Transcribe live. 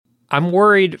I'm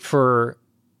worried for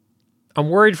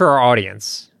our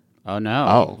audience. Oh no.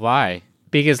 Oh. Why?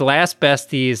 Because last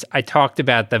Besties, I talked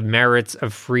about the merits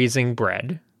of freezing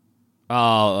bread.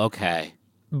 Oh, okay.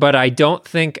 But I don't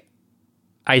think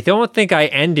I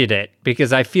ended it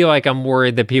because I feel like I'm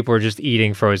worried that people are just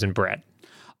eating frozen bread.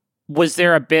 Was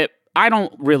there a bit? I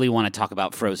don't really want to talk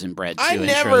about frozen bread. I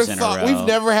never thought we've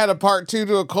never had a part 2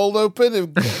 to a cold open.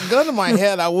 If gun to my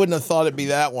head, I wouldn't have thought it'd be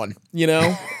that one. You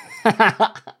know.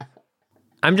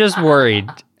 I'm just worried.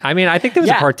 I mean, I think there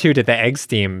was a part 2 to the egg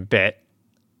steam bit,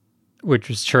 which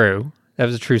was true. That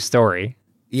was a true story.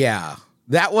 Yeah,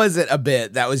 that wasn't a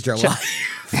bit. That was your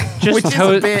life. Just which is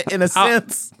a bit in a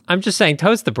sense. I'm just saying,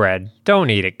 toast the bread.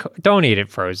 Don't eat it. Don't eat it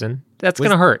frozen. That's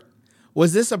gonna hurt.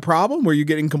 Was this a problem? Were you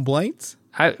getting complaints?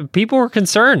 People were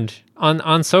concerned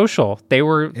on social.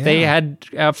 They had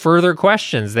further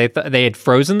questions. They had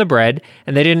frozen the bread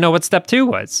and they didn't know what step 2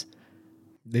 was.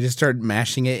 They just started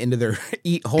mashing it into their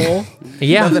eat hole.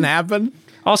 Yeah, nothing happened.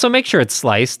 Also, make sure it's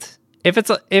sliced.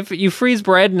 If you freeze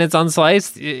bread and it's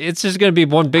unsliced, it's just going to be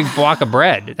one big block of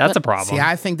bread. That's a problem. See,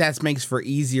 I think that makes for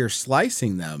easier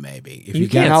slicing, though. Maybe if you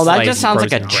can't. That just sounds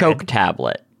like a choke bread.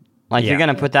 Tablet. Like you're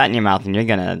gonna put that in your mouth,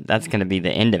 and that's gonna be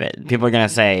the end of it. People are gonna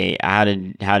say, "How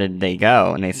did they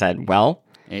go?" And they said, "Well,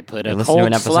 they put a listened to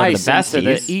an cold episode of slice the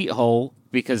into Besties. the eat hole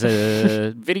because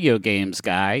a video games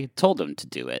guy told them to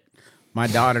do it." My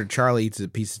daughter Charlie eats a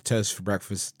piece of toast for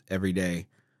breakfast every day,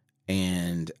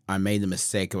 and I made the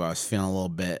mistake of I was feeling a little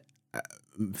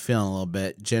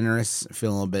bit generous,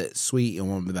 feeling a little bit sweet, and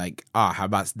want to be like, how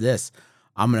about this?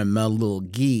 I'm gonna melt a little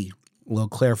ghee, a little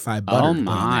clarified butter. Oh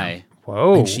my!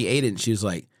 Whoa! And she ate it, and she was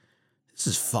like, "This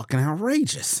is fucking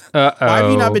outrageous. Uh-oh. Why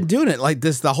have you not been doing it like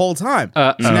this the whole time?"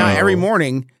 So now every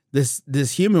morning, this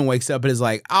human wakes up and is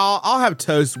like, "I'll have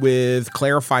toast with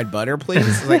clarified butter, please."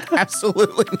 It's like,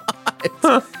 absolutely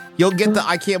not. You'll get the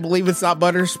I can't believe it's not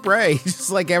butter spray, just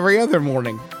like every other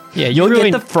morning. Yeah, you'll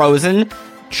get the frozen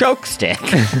choke stick.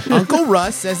 Uncle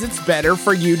Russ says it's better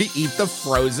for you to eat the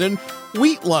frozen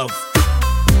wheat loaf.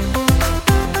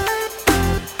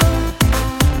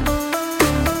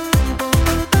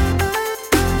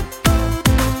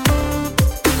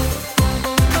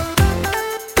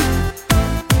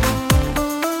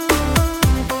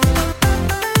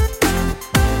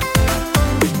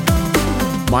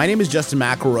 My name is Justin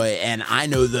McElroy, and I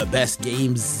know the best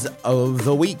games of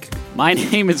the week. My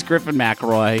name is Griffin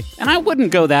McElroy, and I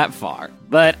wouldn't go that far,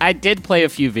 but I did play a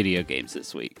few video games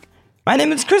this week. My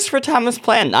name is Christopher Thomas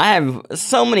Planton. I have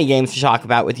so many games to talk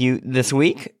about with you this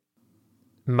week.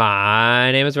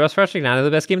 My name is Russ Frushtick, and I know the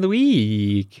best game of the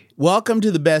week. Welcome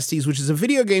to the Besties, which is a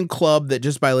video game club that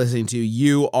just by listening to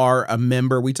you are a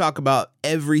member. We talk about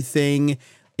everything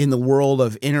in the world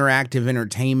of interactive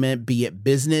entertainment, be it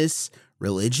business,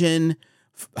 religion,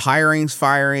 hirings,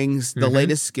 firings, the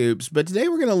latest scoops. But today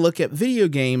we're going to look at video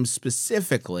games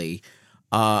specifically,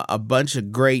 a bunch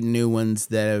of great new ones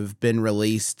that have been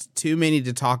released. Too many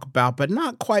to talk about, but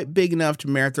not quite big enough to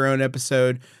merit their own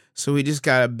episode. So we just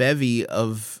got a bevy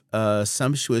of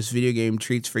sumptuous video game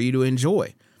treats for you to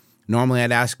enjoy. Normally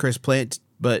I'd ask Chris Plant,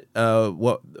 but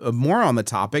more on the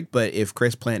topic. But if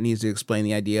Chris Plant needs to explain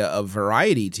the idea of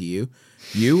variety to you,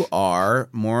 you are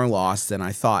more lost than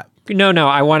I thought. No,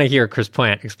 I want to hear Chris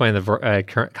Plant explain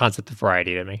the concept of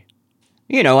variety to me.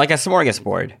 You know, like a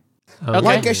smorgasbord. Okay.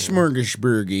 Like a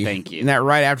smorgasburgy. Thank you. And that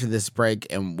right after this break,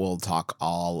 and we'll talk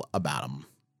all about them.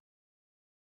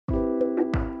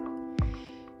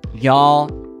 Y'all,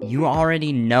 you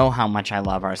already know how much I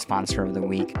love our sponsor of the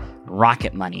week,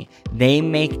 Rocket Money. They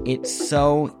make it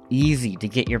so easy to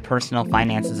get your personal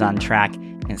finances on track,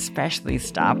 and especially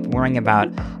stop worrying about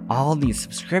all these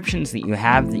subscriptions that you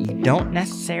have that you don't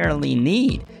necessarily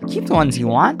need. Keep the ones you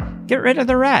want, get rid of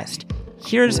the rest.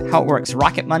 Here's how it works.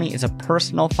 Rocket Money is a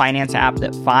personal finance app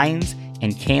that finds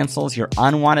and cancels your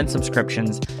unwanted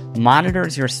subscriptions,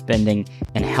 monitors your spending,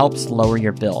 and helps lower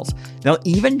your bills. They'll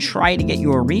even try to get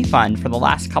you a refund for the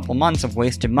last couple months of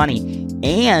wasted money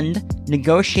and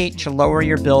negotiate to lower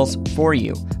your bills for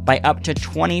you by up to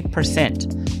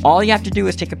 20%. All you have to do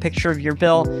is take a picture of your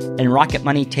bill, and Rocket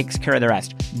Money takes care of the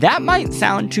rest. That might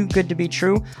sound too good to be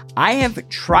true. I have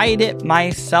tried it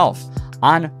myself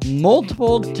on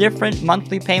multiple different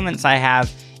monthly payments I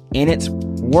have, and it's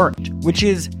worked, which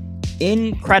is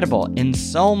incredible and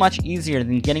so much easier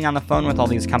than getting on the phone with all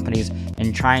these companies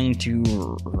and trying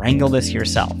to wrangle this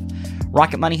yourself.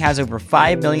 Rocket Money has over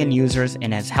 5 million users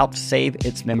and has helped save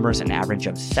its members an average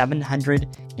of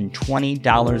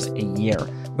 $720 a year,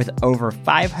 with over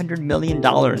 $500 million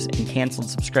in canceled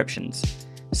subscriptions.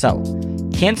 So,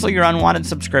 cancel your unwanted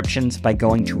subscriptions by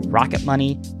going to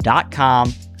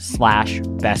rocketmoney.com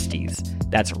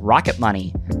rocketmoney.com/besties. That's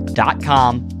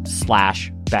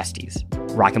rocketmoney.com/besties.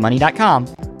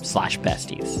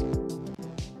 rocketmoney.com/besties.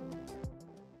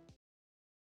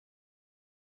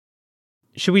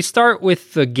 Should we start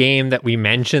with the game that we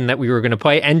mentioned that we were going to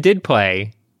play and did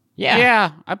play?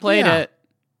 Yeah, I played Yeah.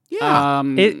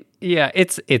 it. Yeah.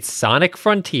 It's Sonic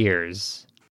Frontiers.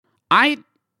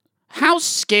 How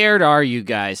scared are you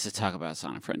guys to talk about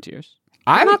Sonic Frontiers?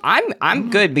 I'm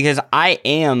good because I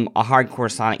am a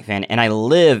hardcore Sonic fan and I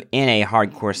live in a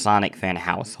hardcore Sonic fan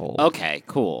household. Okay,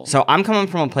 cool. So I'm coming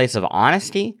from a place of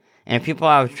honesty, and if people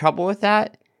have trouble with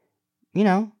that,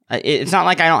 it's not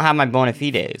like I don't have my bona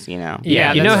fides, Yeah,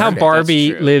 Yeah, you know that's how true. Barbie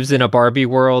That's true. lives in a Barbie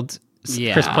world?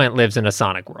 Yeah. Chris Plant lives in a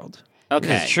Sonic world.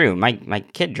 Okay. It's true. My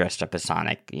kid dressed up as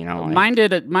Sonic, Mine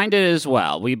did as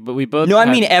well. We both. No, I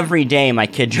had- mean every day my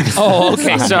kid dressed up Oh, as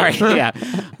okay. Sonic. Sorry. Yeah.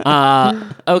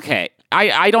 Okay.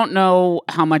 I don't know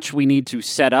how much we need to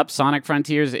set up Sonic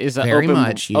Frontiers. Is a Very open,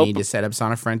 much. You need to set up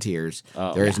Sonic Frontiers.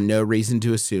 Oh, There is no reason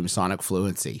to assume Sonic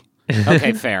fluency.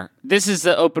 Okay, fair. This is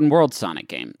the open world Sonic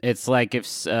game. It's like if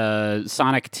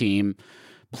Sonic Team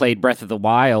played Breath of the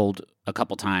Wild a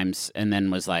couple times and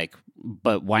then was like,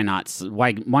 but why not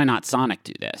Sonic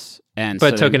do this? And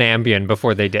But took an Ambien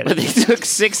before they did But it. they took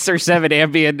 6 or 7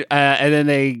 Ambien, and then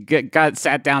they got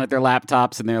sat down at their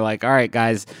laptops, and they're like, "All right,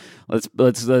 guys, let's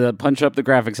punch up the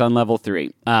graphics on level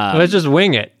 3." Let's just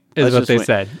wing it, is let's what just they wing-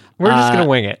 said. We're just going to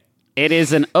wing it. It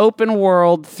is an open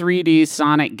world 3D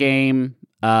Sonic game,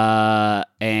 and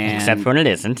Except when it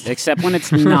isn't. except when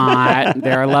it's not.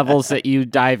 There are levels that you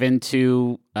dive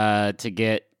into to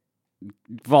get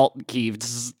vault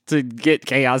keys, to get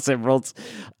chaos emeralds,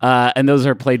 and those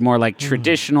are played more like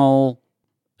traditional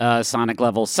Sonic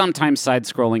levels. Sometimes side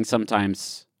scrolling,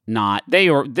 sometimes not.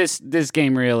 This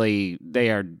game really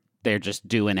they're just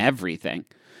doing everything.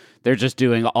 They're just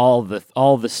doing all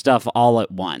the stuff all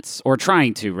at once, or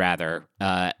trying to rather,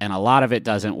 and a lot of it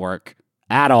doesn't work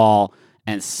at all.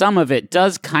 And some of it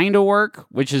does kind of work,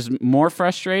 which is more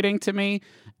frustrating to me.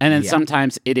 And then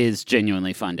sometimes it is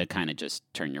genuinely fun to kind of just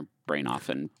turn your brain off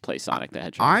and play Sonic the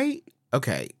Hedgehog.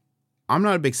 I'm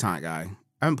not a big Sonic guy.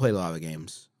 I haven't played a lot of the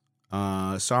games.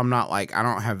 So I'm not like I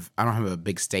don't have a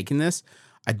big stake in this.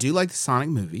 I do like the Sonic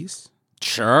movies.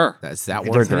 Sure. That's that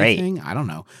They're worth great. anything? I don't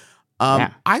know.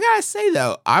 Yeah. I gotta say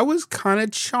though, I was kind of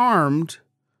charmed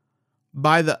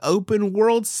by the open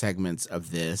world segments of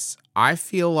this. I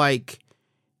feel like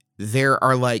there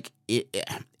are like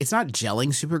it's not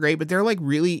gelling super great, but there are like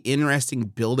really interesting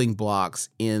building blocks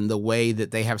in the way that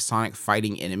they have Sonic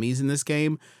fighting enemies in this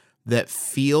game that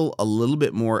feel a little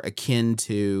bit more akin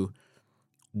to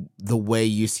the way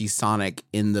you see Sonic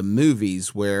in the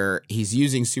movies, where he's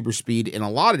using super speed in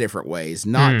a lot of different ways,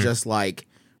 not just like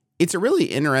it's a really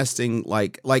interesting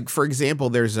like for example,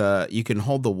 you can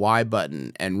hold the Y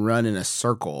button and run in a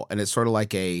circle, and it's sort of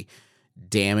like a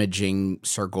damaging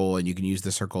circle, and you can use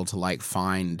the circle to like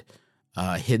find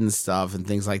hidden stuff and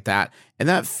things like that, and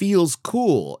that feels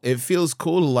cool. It feels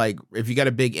cool to like if you got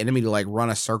a big enemy to like run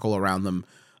a circle around them,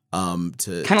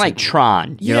 to Kind of like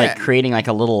Tron. You're Yeah. like creating like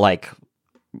a little like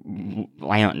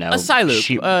I don't know, A Psyloop.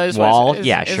 sheep Is what wall. it's-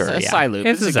 Yeah, it's sure. a Yeah. Psyloop.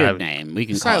 It's It's a a Psyloop. good name. We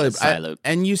can call it Psyloop.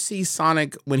 And you see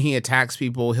Sonic when he attacks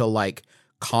people, he'll like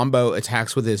combo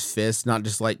attacks with his fist, not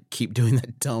just like keep doing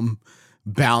that dumb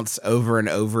bounce over and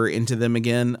over into them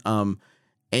again.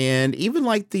 And even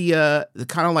like the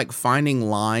kind of like finding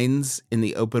lines in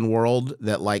the open world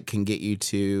that like can get you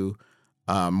to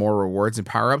more rewards and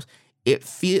power ups. It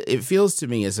feels to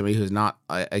me, as somebody who's not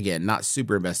again not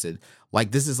super invested,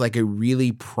 like this is like a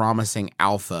really promising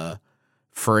alpha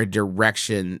for a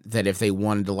direction that if they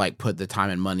wanted to like put the time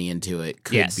and money into it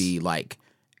could Yes. be like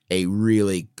a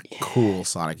really cool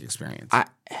Sonic experience.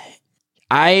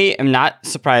 I am not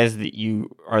surprised that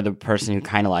you are the person who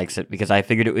kind of likes it, because I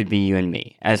figured it would be you and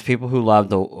me. As people who love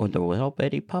the little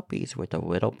bitty puppies with the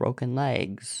little broken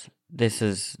legs, this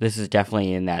is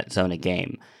definitely in that zone of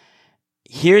game.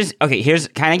 Here's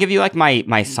kind of give you like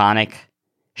my Sonic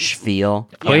spiel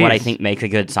of Please. what I think makes a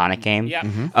good Sonic game. Yeah.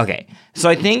 Okay, so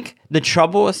I think the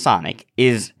trouble with Sonic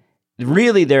is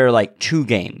really there are like 2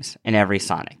 games in every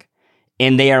Sonic,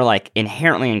 and they are like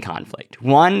inherently in conflict.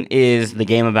 One is the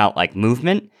game about like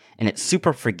movement, and it's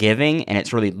super forgiving, and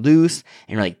it's really loose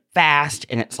and really fast,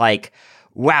 and it's like,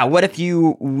 wow, what if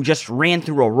you just ran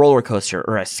through a roller coaster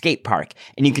or a skate park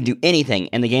and you could do anything?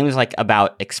 And the game is like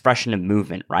about expression of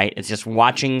movement, right? It's just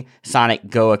watching Sonic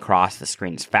go across the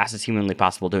screen as fast as humanly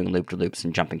possible, doing loop-de-loops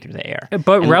and jumping through the air.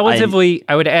 But And relatively,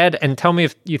 I would add, and tell me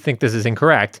if you think this is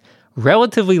incorrect,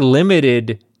 relatively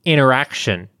limited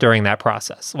interaction during that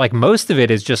process. Like most of it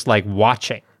is just like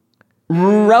watching.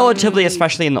 Relatively,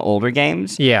 especially in the older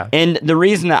games. Yeah. And the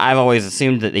reason that I've always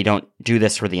assumed that they don't do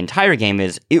this for the entire game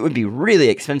is it would be really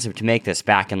expensive to make this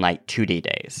back in like 2D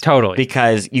days. Totally.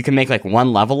 Because you can make like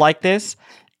one level like this,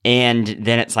 and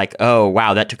then it's like, oh,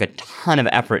 wow, that took a ton of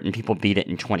effort, and people beat it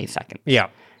in 20 seconds. Yeah.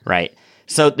 Right?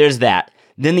 So there's that.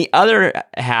 Then the other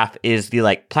half is the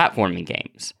like platforming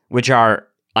games, which are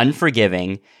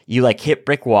unforgiving. You like hit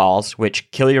brick walls,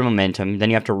 which kill your momentum. Then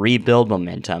you have to rebuild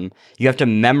momentum. You have to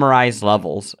memorize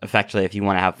levels, effectively, if you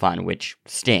want to have fun, which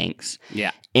stinks.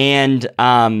 Yeah. And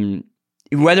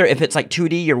whether if it's like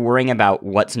 2D, you're worrying about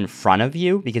what's in front of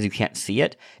you because you can't see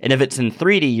it. And if it's in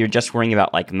 3D, you're just worrying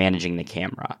about like managing the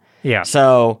camera. Yeah.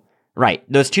 So, right.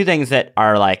 Those two things that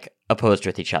are like opposed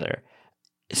with each other.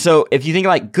 So if you think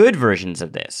like good versions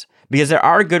of this, because there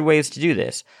are good ways to do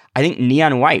this, I think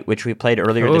Neon White, which we played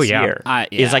earlier this year,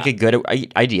 is like a good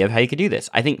idea of how you could do this.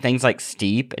 I think things like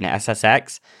Steep and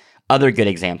SSX, other good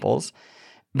examples.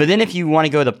 But then if you want to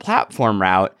go the platform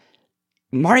route,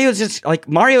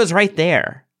 Mario's right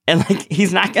there. And like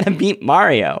he's not going to beat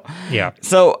Mario. Yeah.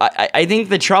 So I think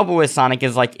the trouble with Sonic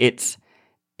is like it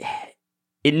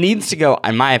needs to go,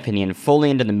 in my opinion, fully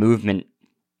into the movement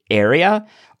area.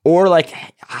 Or like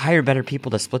hire better people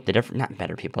to split the different. Not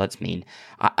better people. That's mean.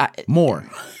 More.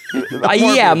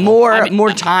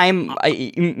 More time.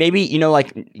 Maybe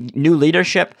like new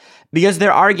leadership, because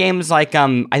there are games like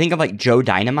I think of like Joe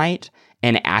Dynamite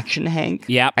and Action Hank.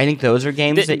 Yeah, I think those are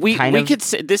games that we could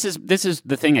say this is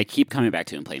the thing I keep coming back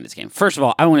to in playing this game. First of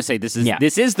all, I want to say this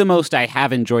is the most I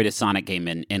have enjoyed a Sonic game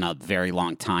in a very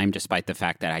long time, despite the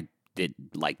fact that I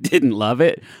didn't love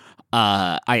it.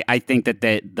 I think that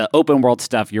the open world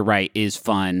stuff, you're right, is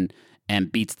fun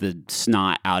and beats the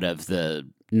snot out of the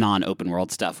non-open world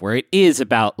stuff, where it is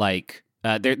about like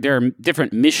there are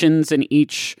different missions in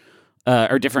each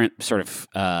or different sort of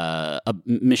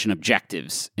mission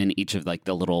objectives in each of like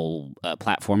the little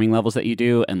platforming levels that you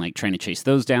do, and like trying to chase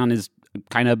those down is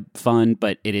kind of fun,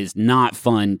 but it is not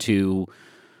fun to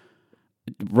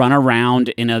run around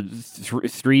in a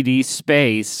 3D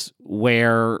space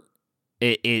where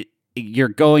you're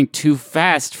going too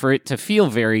fast for it to feel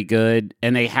very good,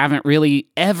 and they haven't really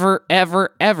ever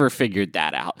figured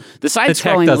that out. The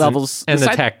side-scrolling levels... And the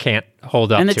tech can't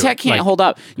hold up. And the tech can't hold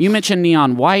up. You mentioned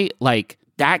Neon White. Like,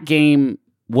 that game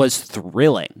was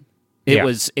thrilling.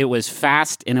 It was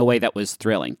fast in a way that was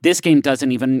thrilling. This game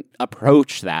doesn't even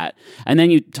approach that. And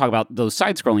then you talk about those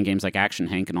side-scrolling games like Action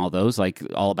Hank and all those, like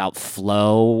all about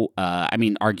flow.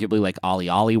 Arguably like Ollie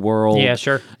Ollie World. Yeah,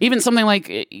 sure. Even something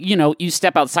like, you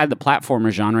step outside the platformer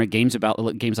genre, games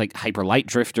like Hyper Light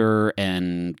Drifter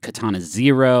and Katana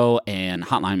Zero and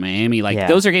Hotline Miami. Like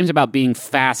those are games about being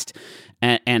fast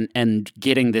and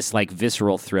getting this like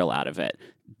visceral thrill out of it.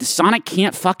 Sonic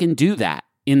can't fucking do that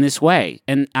in this way,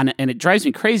 and it drives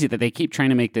me crazy that they keep trying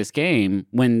to make this game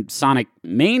when Sonic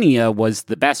Mania was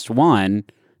the best one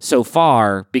so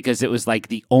far, because it was like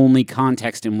the only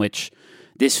context in which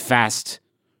this fast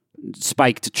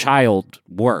spiked child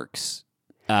works.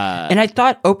 And I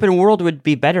thought open world would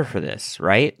be better for this,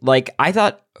 right? Like I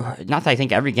thought, not that I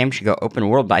think every game should go open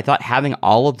world, but I thought having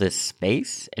all of this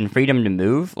space and freedom to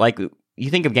move, like you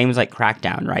think of games like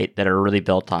Crackdown, right, that are really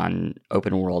built on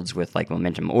open worlds with like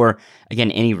momentum, or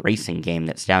again, any racing game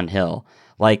that's downhill.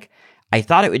 Like, I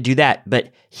thought it would do that,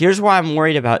 but here's why I'm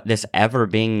worried about this ever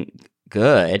being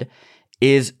good,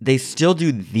 is they still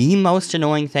do the most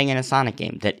annoying thing in a Sonic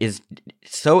game that is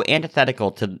so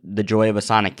antithetical to the joy of a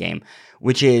Sonic game,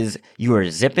 which is you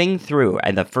are zipping through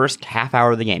at the first half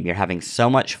hour of the game, you're having so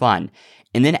much fun,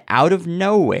 and then out of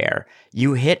nowhere,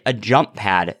 you hit a jump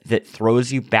pad that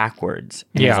throws you backwards.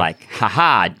 And it's like,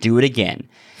 haha, do it again.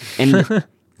 And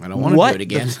I don't want to do it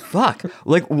again. Fuck.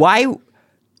 Like,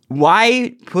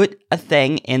 why put a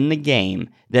thing in the game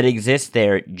that exists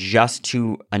there just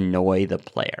to annoy the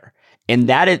player? And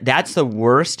that's the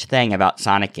worst thing about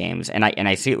Sonic games. And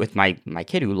I see it with my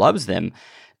kid who loves them.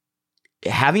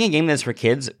 Having a game that's for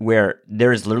kids where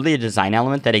there is literally a design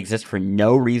element that exists for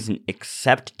no reason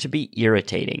except to be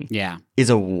irritating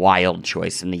is a wild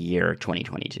choice in the year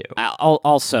 2022.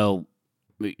 Also,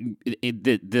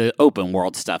 the open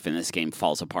world stuff in this game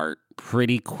falls apart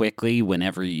pretty quickly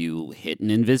whenever you hit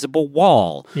an invisible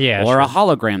wall or a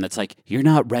hologram that's like, you're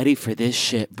not ready for this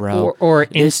shit, bro. Or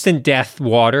instant death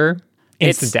water.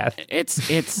 Instant death.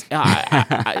 It's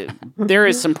there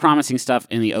is some promising stuff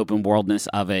in the open worldness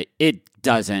of it. It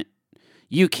doesn't.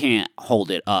 You can't hold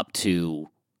it up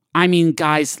to. I mean,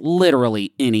 guys,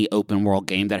 literally any open world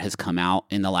game that has come out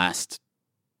in the last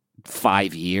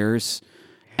 5 years,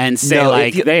 and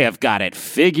say they have got it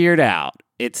figured out.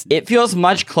 It feels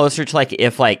much closer to like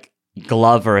if like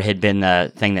Glover had been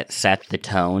the thing that set the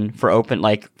tone for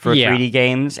 3D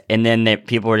games, and then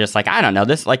people were just like, I don't know,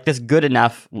 this good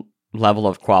enough level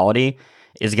of quality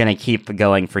is going to keep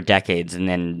going for decades, and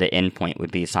then the end point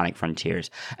would be Sonic Frontiers.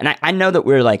 And I know that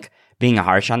we're like being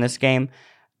harsh on this game.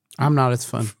 I'm not as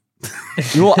fun.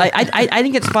 Well, I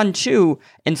think it's fun too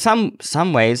in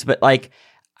some ways, but like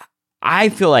I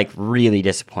feel like really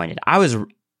disappointed.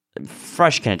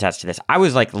 Fresh can attest to this. I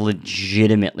was like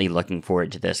legitimately looking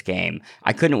forward to this game.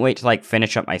 I couldn't wait to like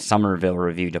finish up my Somerville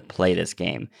review to play this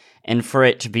game. And for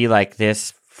it to be like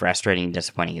this frustrating and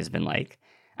disappointing has been like,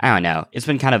 I don't know. It's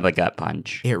been kind of a gut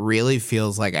punch. It really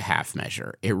feels like a half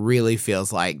measure. It really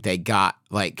feels like they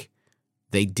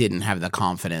didn't have the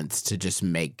confidence to just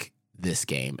make this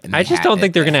game. And I just don't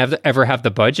think they're going to ever have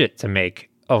the budget to make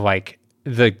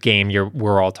the game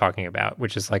we're all talking about,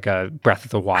 which is like a Breath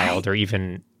of the Wild or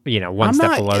even one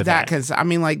step below that. Because I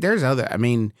mean, like there's other. I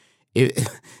mean,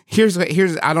 here's.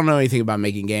 I don't know anything about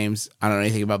making games. I don't know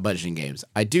anything about budgeting games.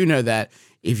 I do know that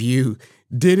if you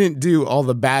didn't do all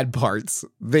the bad parts,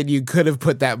 then you could have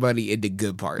put that money into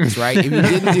good parts, right? If you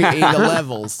didn't do any of the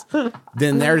levels,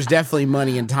 then there's definitely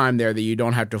money and time there that you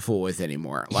don't have to fool with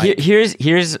anymore. Like,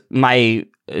 here's my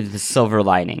silver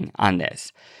lining on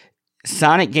this.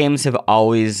 Sonic games have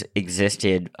always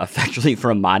existed effectively for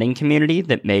a modding community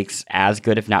that makes as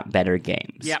good, if not better,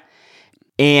 games. Yep.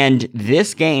 And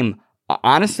this game,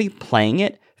 honestly, playing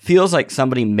it feels like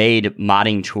somebody made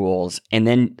modding tools, and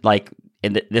then like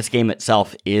this game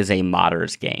itself is a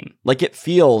modder's game. Like it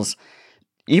feels,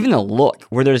 even the look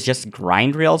where there's just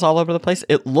grind rails all over the place,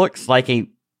 it looks like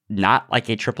not like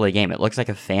a AAA game. It looks like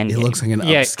a fan game. It looks like an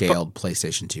upscaled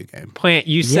PlayStation 2 game. Plant,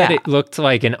 you said it looked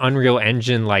like an Unreal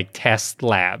Engine like test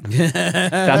lab.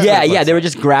 They were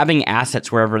just grabbing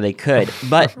assets wherever they could.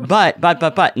 But,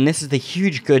 and this is the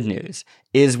huge good news,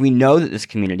 is we know that this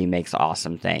community makes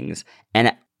awesome things.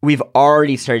 And we've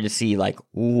already started to see like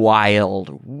wild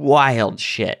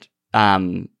shit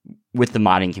with the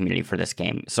modding community for this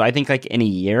game. So I think like in a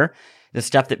year, the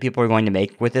stuff that people are going to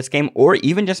make with this game, or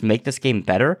even just make this game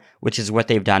better, which is what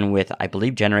they've done with, I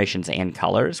believe, Generations and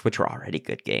Colors, which were already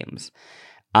good games.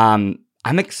 I'm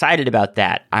excited about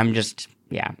that.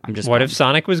 What if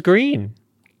Sonic was green?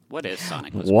 What if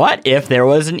Sonic was What if there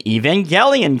was an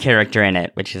Evangelion character in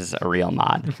it, which is a real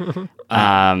mod?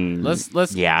 Let's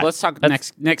talk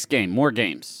next game. More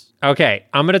games. Okay,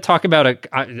 I'm going to talk about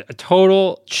a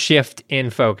total shift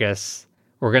in focus.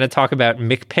 We're going to talk about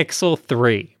McPixel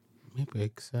 3.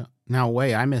 McPixel. Now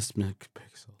wait, I missed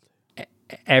McPixel.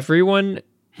 Everyone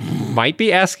might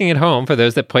be asking at home, for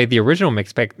those that played the original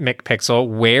McPixel,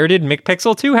 where did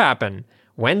McPixel 2 happen?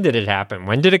 When did it happen?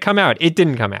 When did it come out? It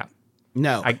didn't come out.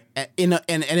 No.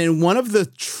 In one of the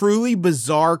truly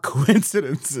bizarre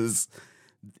coincidences,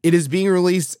 it is being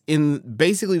released in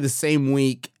basically the same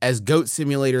week as Goat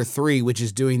Simulator 3, which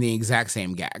is doing the exact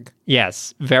same gag.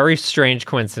 Yes, very strange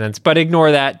coincidence, but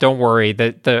ignore that. Don't worry.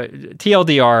 The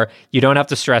TLDR, you don't have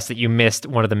to stress that you missed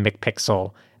one of the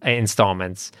McPixel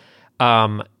installments.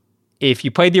 If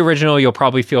you played the original, you'll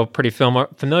probably feel pretty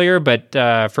familiar, but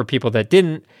for people that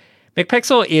didn't,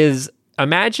 McPixel is,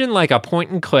 imagine like a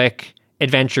point-and-click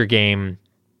adventure game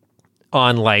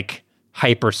on like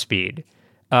hyperspeed.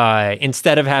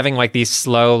 Instead of having like these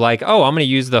slow, like, oh, I'm going to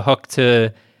use the hook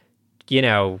to,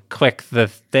 click the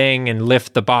thing and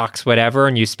lift the box, whatever,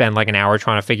 and you spend like an hour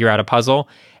trying to figure out a puzzle.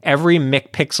 Every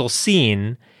McPixel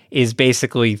scene is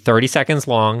basically 30 seconds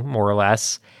long, more or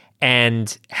less,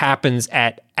 and happens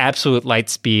at absolute light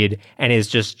speed and is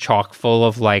just chock full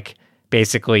of like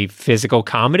basically physical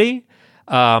comedy.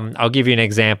 I'll give you an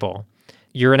example.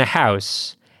 You're in a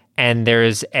house and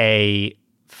there's a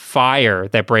fire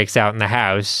that breaks out in the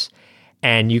house,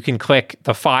 and you can click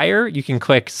the fire, you can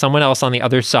click someone else on the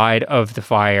other side of the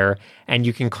fire, and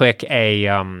you can click a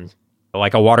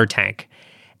water tank.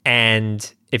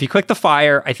 And if you click the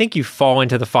fire, I think you fall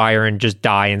into the fire and just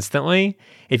die instantly.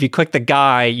 If you click the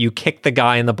guy, you kick the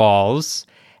guy in the balls.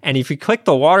 And if you click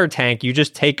the water tank, you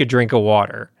just take a drink of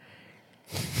water.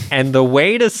 And the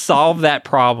way to solve that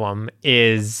problem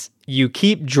is you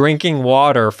keep drinking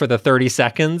water for the 30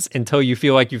 seconds until you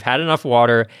feel like you've had enough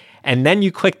water, and then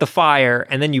you click the fire,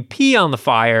 and then you pee on the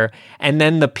fire, and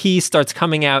then the pee starts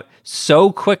coming out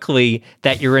so quickly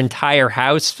that your entire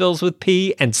house fills with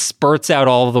pee and spurts out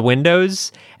all of the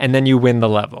windows, and then you win the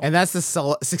level. And that's the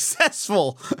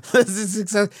successful.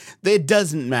 It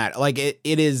doesn't matter. Like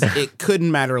it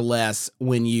couldn't matter less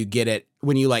when you get it,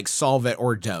 when you like solve it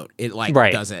or don't. It like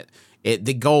doesn't.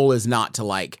 The goal is not to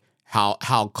like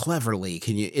how cleverly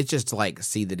can you. It's just to like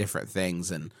see the different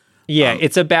things and Yeah,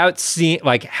 it's about seeing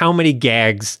like how many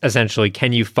gags essentially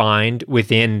can you find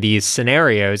within these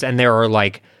scenarios, and there are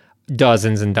like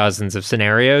dozens and dozens of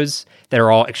scenarios that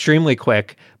are all extremely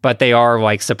quick, but they are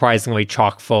like surprisingly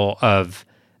chock full of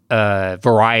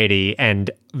variety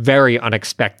and very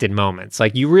unexpected moments.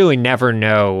 Like you really never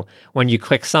know when you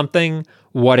click something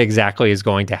what exactly is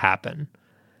going to happen.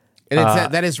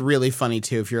 And that is really funny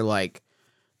too if you're like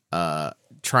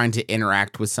trying to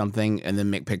interact with something and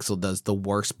then McPixel does the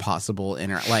worst possible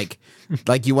like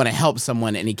you want to help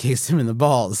someone and he kicks him in the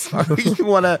balls. Or you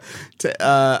want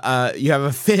to you have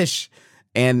a fish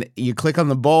and you click on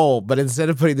the bowl, but instead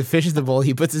of putting the fish in the bowl,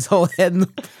 he puts his whole head in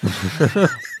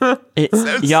the It's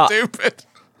so stupid.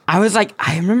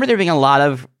 I remember there being a lot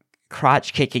of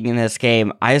crotch kicking in this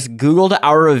game. I just Googled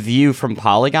our review from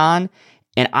Polygon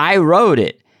and I wrote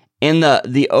it. And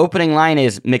the opening line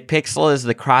is, McPixel is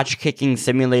the crotch-kicking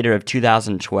simulator of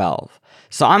 2012.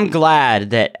 So I'm glad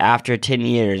that after 10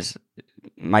 years,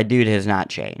 my dude has not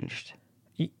changed.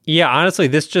 Yeah, honestly,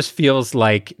 this just feels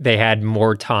like they had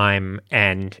more time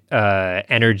and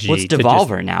energy. Well, it's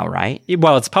Devolver now, right?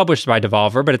 Well, it's published by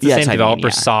Devolver, but it's the same developer.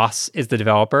 Yeah. Sauce is the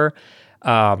developer.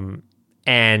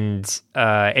 And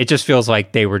it just feels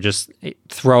like they were just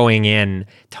throwing in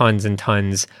tons and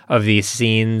tons of these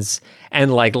scenes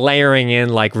and like layering in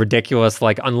like ridiculous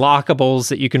like unlockables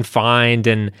that you can find.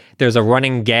 And there's a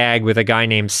running gag with a guy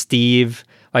named Steve.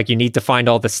 Like you need to find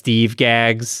all the Steve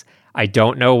gags. I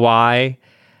don't know why.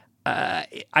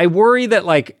 I worry that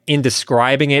like in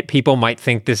describing it, people might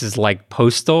think this is like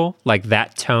Postal, like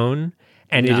that tone.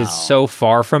 And it is so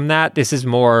far from that. This is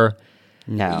more...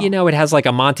 No. You know, it has like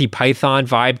a Monty Python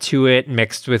vibe to it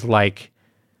mixed with like,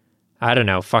 I don't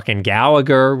know, fucking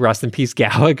Gallagher, rest in peace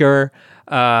Gallagher.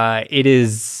 It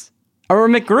is... Or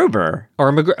MacGruber.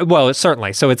 Well,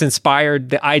 certainly. So it's inspired,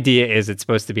 the idea is it's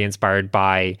supposed to be inspired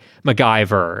by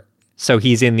MacGyver. So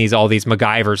he's in all these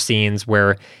MacGyver scenes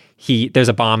where there's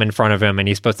a bomb in front of him and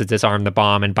he's supposed to disarm the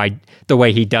bomb. And by the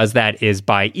way he does that is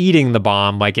by eating the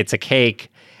bomb like it's a cake,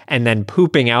 and then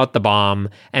pooping out the bomb,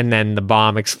 and then the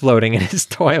bomb exploding in his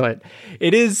toilet.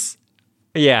 It is,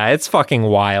 yeah, it's fucking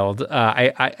wild.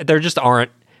 There just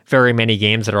aren't very many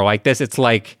games that are like this. It's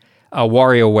like a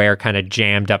WarioWare kind of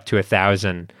jammed up to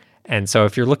 1,000. And so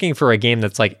if you're looking for a game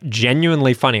that's like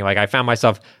genuinely funny, like I found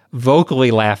myself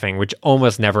vocally laughing, which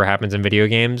almost never happens in video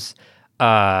games,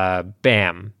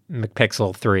 bam,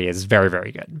 McPixel 3 is very,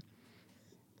 very good.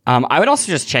 I would also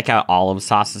just check out all of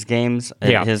Sauce's games.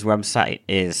 Yeah. His website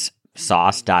is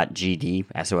sauce.gd,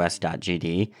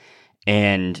 sos.gd.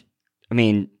 And, I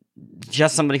mean,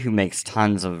 just somebody who makes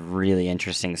tons of really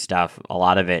interesting stuff. A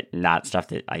lot of it not stuff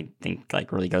that I think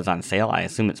like really goes on sale. I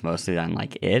assume it's mostly on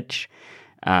like itch.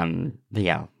 But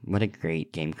yeah, what a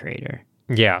great game creator.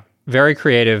 Yeah, very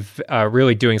creative,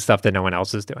 really doing stuff that no one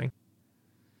else is doing.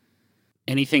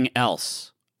 Anything else?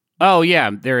 Oh, yeah,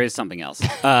 there is something else.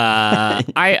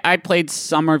 I played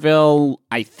Somerville.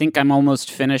 I think I'm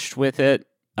almost finished with it.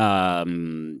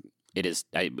 It's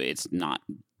not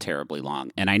terribly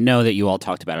long. And I know that you all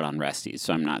talked about it on Resties,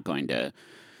 so I'm not going to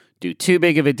do too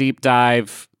big of a deep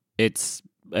dive. It's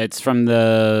from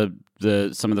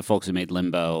some of the folks who made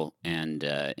Limbo and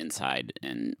Inside,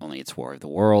 and only it's War of the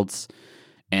Worlds.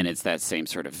 And it's that same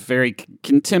sort of very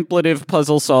contemplative,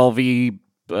 puzzle-solvey,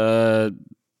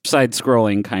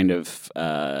 side-scrolling kind of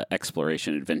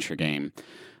exploration adventure game.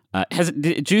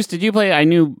 Juice, did you play it? I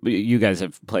knew you guys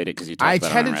have played it because you talked about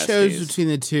it on I had to choose between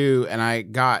the two, and I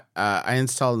got I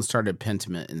installed and started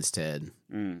Pentiment instead.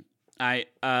 I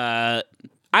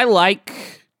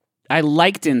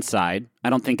liked Inside. I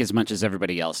don't think as much as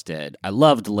everybody else did. I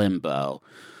loved Limbo.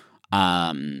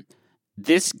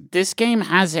 This game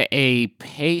has a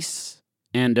pace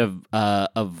and a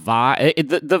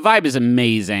vibe. The vibe is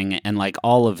amazing, and like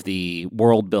all of the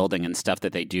world building and stuff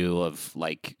that they do of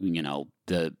like, you know,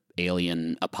 the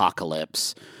alien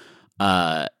apocalypse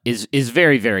is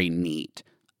very, very neat.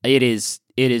 It is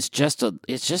just a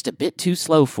bit too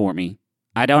slow for me.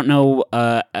 I don't know.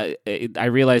 I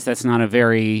realize that's not a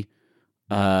very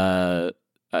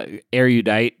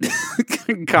erudite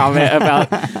comment about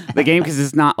the game because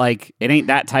it's not like it ain't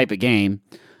that type of game.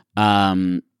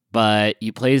 But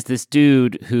you play as this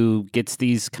dude who gets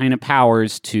these kind of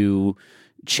powers to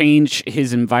change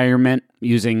his environment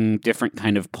using different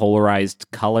kind of polarized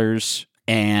colors,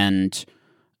 and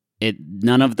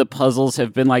none of the puzzles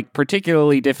have been like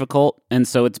particularly difficult, and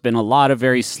so it's been a lot of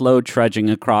very slow trudging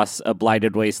across a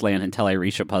blighted wasteland until I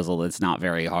reach a puzzle that's not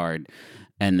very hard,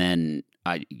 and then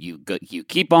you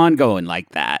keep on going like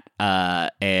that.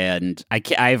 And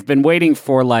I've been waiting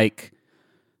for like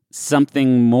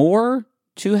something more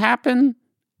to happen,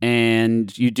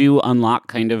 and you do unlock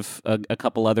kind of a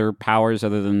couple other powers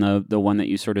other than the one that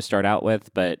you sort of start out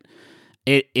with. But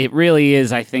it really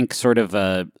is, I think, sort of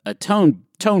a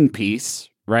tone piece,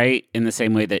 right? In the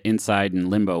same way that Inside and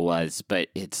Limbo was, but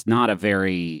it's not a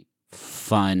very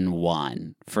fun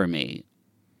one for me.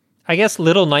 I guess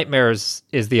Little Nightmares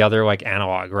is the other like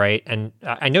analog, right? And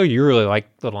I know you really like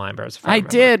Little Nightmares. I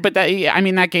did, but that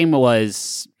game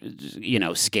was,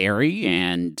 scary,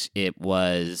 and it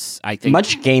was, I think,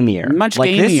 much gamier. Much like,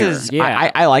 gamier. This is,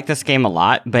 yeah. I like this game a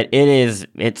lot, but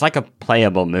it's like a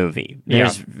playable movie.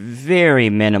 There's very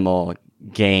minimal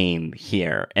game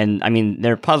here, and I mean,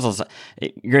 there are puzzles.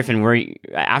 Griffin, where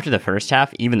after the first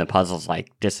half, even the puzzles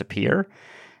like disappear.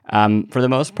 For the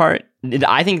most part,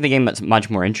 I think the game is much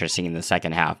more interesting in the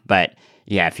second half. But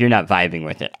yeah, if you're not vibing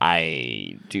with it,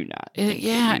 I do not.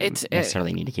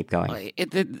 Necessarily need to keep going.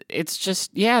 It's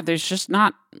just there's just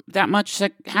not that much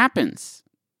that happens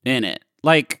in it.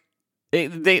 Like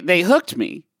they hooked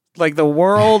me. Like the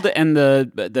world and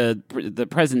the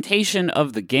presentation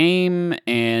of the game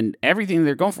and everything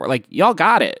they're going for. Like y'all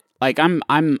got it. Like I'm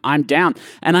down,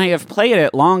 and I have played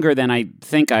it longer than I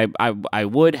think I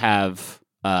would have.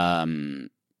 Had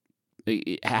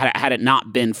it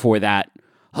not been for that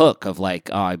hook of like,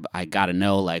 oh, I gotta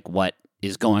know like what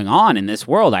is going on in this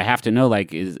world. I have to know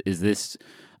like, is this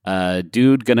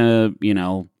dude gonna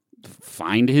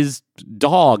find his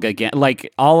dog again?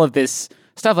 Like all of this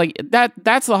stuff like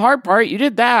that's the hard part. You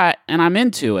did that, and I'm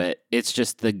into it. It's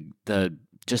just the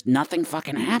just nothing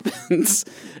fucking happens.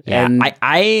 Yeah, and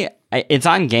I it's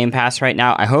on Game Pass right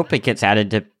now. I hope it gets added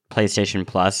to PlayStation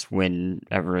Plus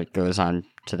whenever it goes on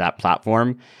to that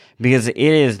platform, because it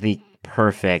is the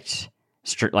perfect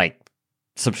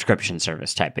subscription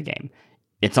service type of game.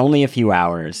 It's only a few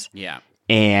hours,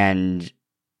 and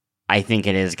I think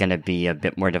it is going to be a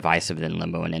bit more divisive than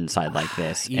Limbo and Inside like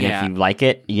this. And if you like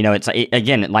it, it's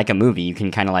again like a movie. You can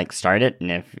kind of like start it,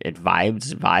 and if it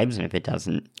vibes, and if it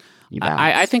doesn't, you bounce.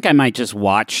 I think I might just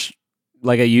watch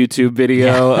like a YouTube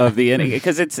video of the ending,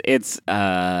 because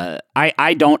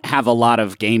I don't have a lot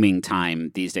of gaming time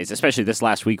these days, especially this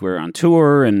last week we were on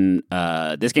tour, and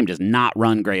this game does not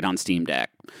run great on Steam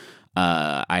Deck.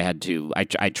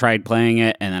 I tried playing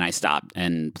it, and then I stopped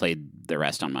and played the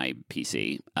rest on my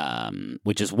PC,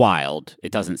 which is wild.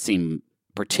 It doesn't seem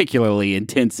particularly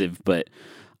intensive, but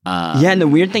and the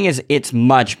weird thing is it's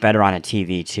much better on a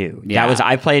TV too.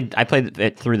 I played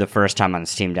it through the first time on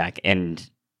Steam Deck, and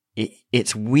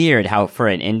it's weird how for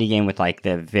an indie game with like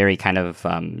the very kind of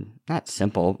not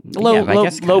simple,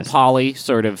 low poly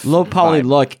sort of low poly vibe.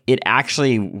 Look, it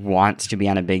actually wants to be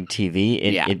on a big TV.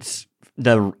 It's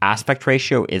the aspect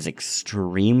ratio is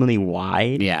extremely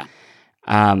wide.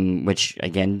 Which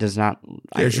again is not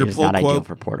ideal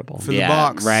for portable. For the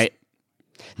box, right?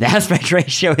 The aspect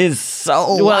ratio is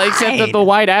so wide. Except that the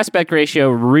wide aspect ratio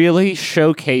really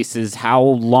showcases how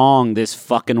long this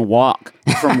fucking walk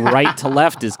from right to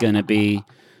left is going to be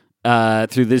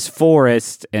through this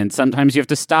forest, and sometimes you have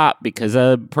to stop because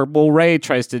a purple ray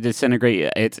tries to disintegrate you.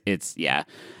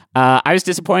 I was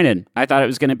disappointed. I thought it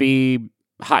was going to be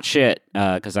hot shit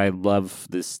because I love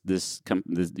these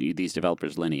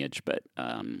developers' lineage, but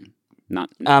not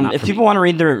if people want to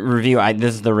read the review,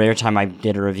 this is the rare time I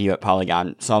did a review at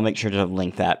Polygon, so I'll make sure to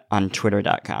link that on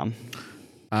twitter.com.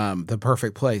 The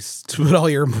perfect place to put all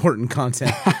your important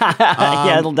content.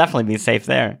 It'll definitely be safe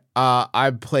there.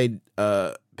 I played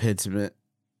Pentiment,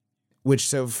 which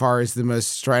so far is the most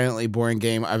stridently boring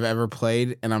game I've ever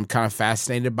played, and I'm kind of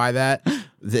fascinated by that.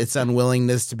 Its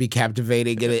unwillingness to be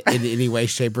captivating in any way,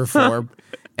 shape, or form.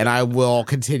 And I will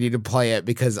continue to play it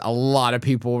because a lot of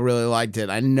people really liked it.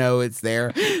 I know it's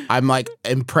there. I'm like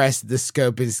impressed with the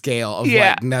scope and scale of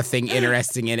like nothing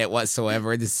interesting in it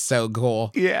whatsoever. This is so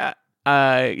cool.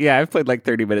 I've played like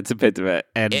 30 minutes of Pentiment,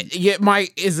 and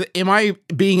am I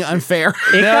being unfair?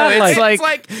 No, it's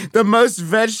like the most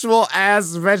vegetable.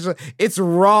 It's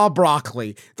raw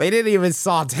broccoli. They didn't even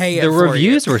saute it. The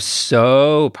reviews were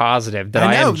so positive that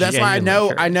I know. That's why I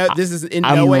know. This is in no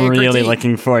I'm way. I'm really critique.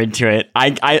 looking forward to it.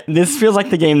 This feels like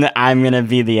the game that I'm gonna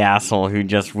be the asshole who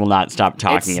just will not stop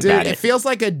talking about it. It feels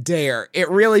like a dare.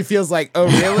 It really feels like, oh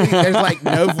really? There's like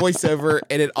no voiceover,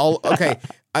 and it all okay.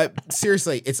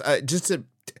 Seriously, it's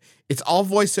it's all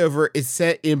voiceover. It's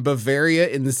set in Bavaria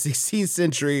in the 16th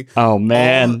century. Oh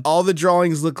man! All the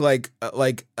drawings look like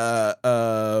it's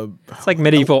like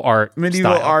medieval art.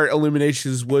 Medieval style. art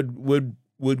illuminations, wood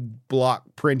block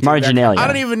printing. Marginalia. I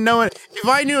don't even know it. If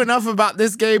I knew enough about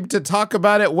this game to talk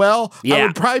about it well, I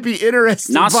would probably be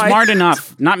interested. Not smart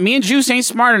enough. Not me and Juice ain't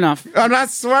smart enough. I'm not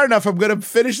smart enough. I'm gonna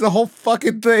finish the whole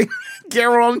fucking thing.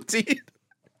 Guaranteed.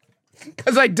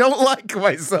 because I don't like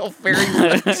myself very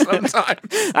much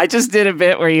sometimes. I just did a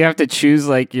bit where you have to choose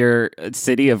like your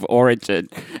city of origin,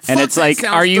 and it's like,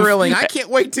 are you thrilling? I can't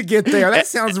wait to get there. That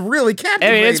sounds really captivating.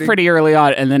 I mean, it's pretty early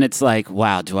on, and then it's like,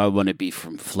 wow, do I want to be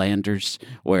from Flanders,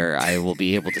 where I will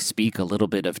be able to speak a little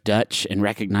bit of Dutch and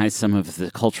recognize some of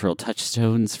the cultural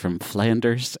touchstones from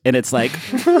Flanders? And it's like,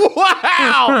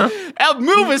 wow,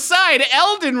 move aside,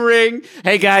 Elden Ring.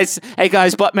 Hey guys,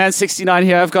 Buttman69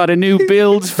 here. I've got a new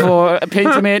build for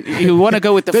Pentiment. You want to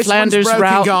go with the this Flanders one's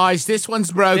broken, route? Guys, this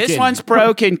one's broken. This one's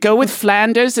broken. Go with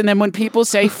Flanders, and then when people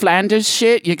say Flanders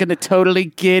shit, you're gonna totally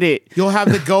get it. You'll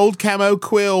have the gold camo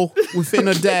quill within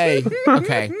a day.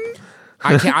 Okay.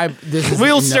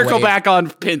 We'll circle back on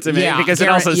Pentiment because it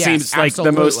also seems like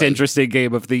the most interesting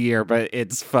game of the year, but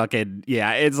it's fucking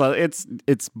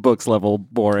it's books level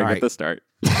boring at the start.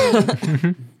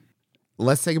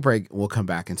 Let's take a break. We'll come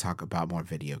back and talk about more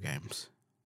video games.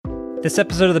 This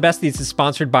episode of The Besties is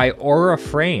sponsored by Aura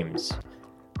Frames.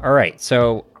 All right,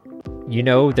 so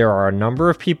there are a number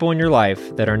of people in your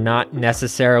life that are not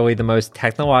necessarily the most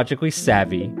technologically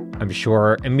savvy. I'm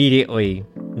sure immediately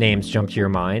names jump to your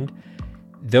mind.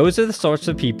 Those are the sorts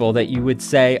of people that you would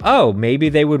say, oh, maybe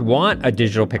they would want a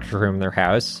digital picture room in their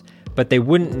house, but they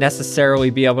wouldn't necessarily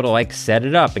be able to set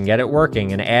it up and get it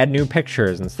working and add new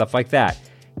pictures and stuff like that.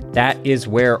 That is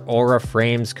where Aura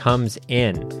Frames comes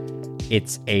in.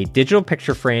 It's a digital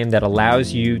picture frame that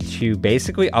allows you to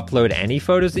basically upload any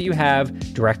photos that you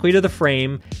have directly to the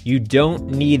frame. You don't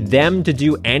need them to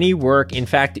do any work. In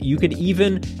fact, you could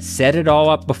even set it all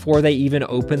up before they even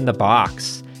open the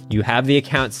box. You have the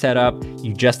account set up,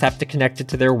 you just have to connect it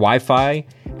to their Wi-Fi,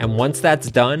 and once that's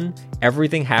done,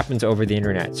 everything happens over the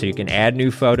internet. So you can add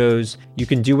new photos, you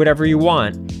can do whatever you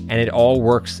want, and it all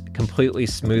works completely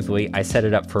smoothly. I set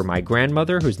it up for my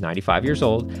grandmother, who's 95 years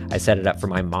old. I set it up for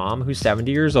my mom, who's 70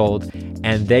 years old,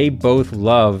 and they both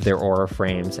love their Aura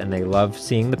frames, and they love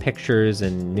seeing the pictures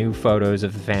and new photos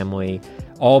of the family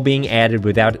all being added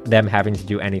without them having to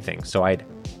do anything. So I'd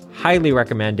highly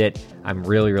recommend it. I'm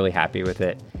really, really happy with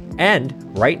it. And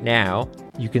right now,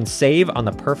 you can save on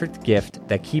the perfect gift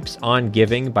that keeps on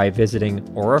giving by visiting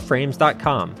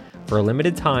auraframes.com. For a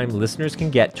limited time, listeners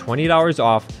can get $20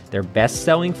 off their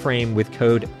best-selling frame with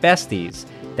code BESTIES.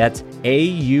 That's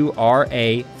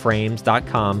AURA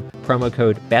frames.com, promo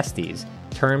code BESTIES.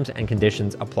 Terms and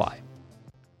conditions apply.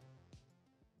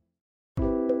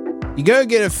 You go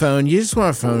get a phone, you just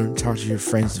want a phone, talk to your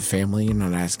friends and family, you're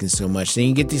not asking so much. Then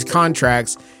you get these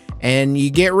contracts and you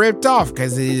get ripped off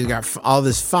because they got all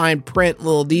this fine print,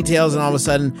 little details, and all of a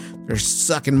sudden they're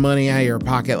sucking money out of your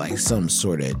pocket like some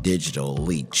sort of digital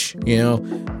leech.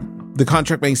 The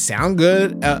contract may sound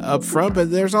good up front,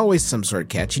 but there's always some sort of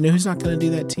catch. You know who's not going to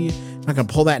do that to you? Not going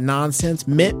to pull that nonsense?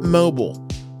 Mint Mobile.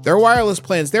 Their wireless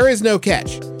plans, there is no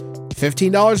catch.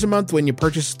 $15 a month when you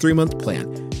purchase a 3-month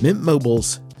plan. Mint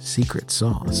Mobile's secret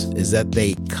sauce is that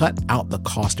they cut out the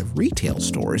cost of retail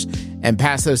stores and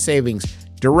pass those savings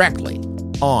directly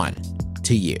on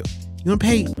to you. You want to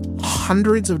pay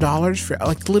hundreds of dollars for,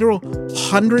 literal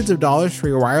hundreds of dollars for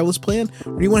your wireless plan?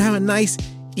 Or do you want to have a nice,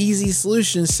 easy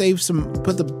solution,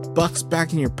 put the bucks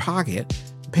back in your pocket,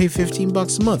 pay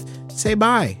 $15 a month? Say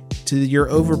bye to your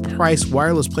overpriced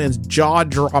wireless plan's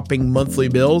jaw-dropping monthly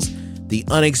bills, the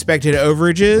unexpected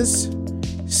overages.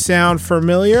 Sound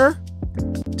familiar?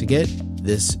 To get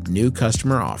this new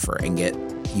customer offer and get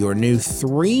your new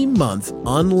 3-month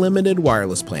unlimited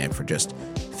wireless plan for just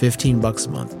 $15 a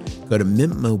month, go to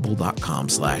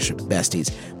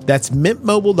mintmobile.com/besties. That's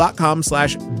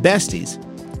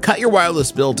mintmobile.com/besties. Cut your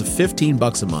wireless bill to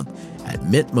 $15 a month at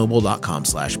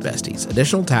mintmobile.com/besties.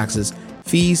 Additional taxes,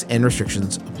 fees, and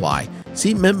restrictions apply.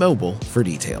 See Mint Mobile for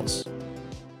details.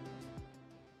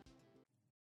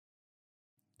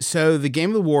 So the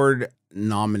Game Award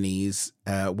nominees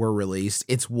were released.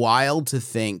 It's wild to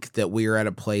think that we are at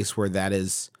a place where that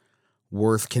is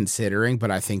worth considering,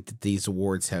 but I think that these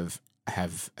awards have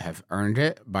earned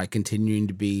it by continuing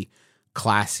to be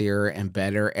classier and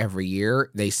better every year.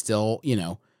 They still,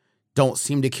 don't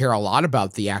seem to care a lot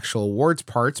about the actual awards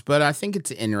parts, but I think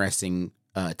it's an interesting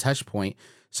touch point.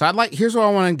 So here's what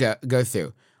I want to go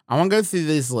through. I want to go through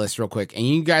this list real quick, and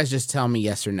you guys just tell me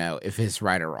yes or no if it's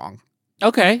right or wrong.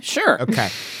 Okay, sure. Okay.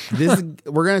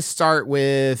 We're going to start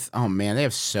with, oh man, they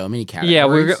have so many categories. Yeah,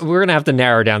 we're going to have to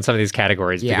narrow down some of these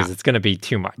categories because it's going to be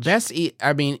too much.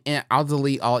 I'll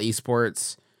delete all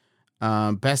esports.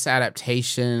 Best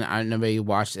adaptation. I don't know if you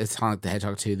watched, it's Sonic the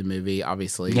Hedgehog 2, the movie,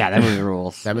 obviously. Yeah, that movie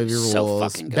rules. That movie rules. So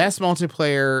fucking good. Best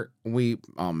multiplayer,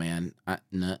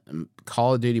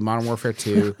 Call of Duty Modern Warfare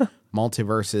 2,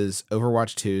 Multiverses,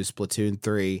 Overwatch 2, Splatoon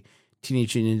 3,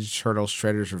 Teenage Mutant Ninja Turtles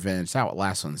Shredder's Revenge. That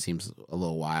last one seems a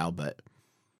little wild, but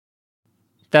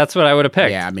That's what I would have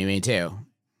picked. yeah, me too.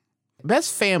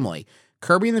 Best family.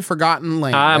 Kirby and the Forgotten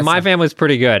Land. My family's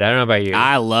pretty good. I don't know about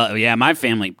you. My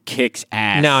family kicks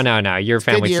ass. No. Your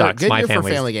family sucks. Good My year for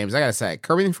family. family games. I gotta say,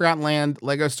 Kirby and the Forgotten Land,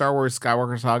 Lego Star Wars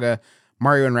Skywalker Saga,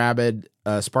 Mario and Rabbids,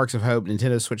 Sparks of Hope,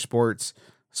 Nintendo Switch Sports,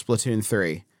 Splatoon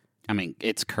 3. I mean,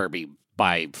 it's Kirby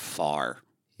by far.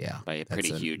 Yeah, By a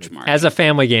pretty huge margin. As a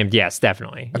family game, yes,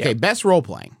 definitely. Okay, Yeah. best role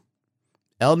playing.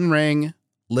 Elden Ring,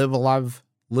 Live Alive.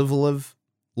 Live.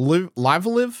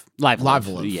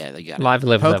 Yeah, they got it. Live,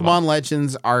 live, live. Pokemon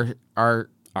Legends Arceus.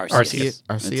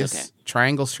 It's okay.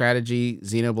 Triangle Strategy,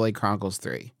 Xenoblade Chronicles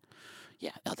 3. Yeah,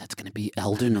 that's going to be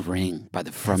Elden Ring by the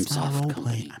FromSoft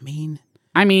company.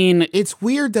 I mean, it's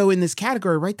weird though in this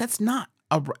category, right? That's not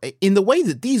in the way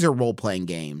that these are role playing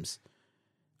games.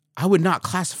 I would not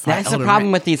classify. That's the Elden problem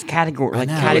Ring. with these categories. Like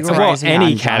I know. Well, categorizing any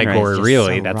on genre category, is just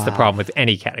really. so That's the rough. problem with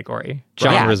any category.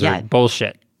 Yeah, Genres yeah. are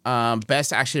bullshit.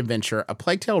 Best action adventure, A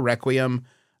Plague Tale Requiem.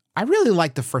 I really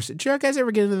like the first. Did you guys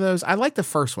ever get into those? I like the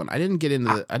first one. I didn't get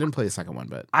into I didn't play the second one,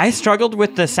 but I struggled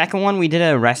with the second one. We did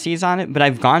a Resties on it, but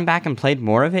I've gone back and played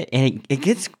more of it, and it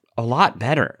gets a lot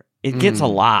better. It gets a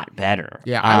lot better.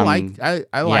 yeah, I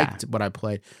liked what I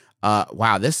played.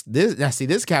 Wow, this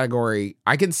category,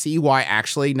 I can see why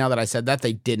actually, now that I said that,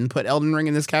 they didn't put Elden Ring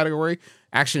in this category.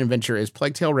 Action adventure is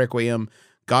Plague Tale Requiem,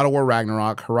 God of War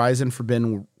Ragnarok, Horizon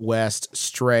Forbidden West,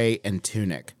 Stray, and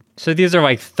Tunic. So these are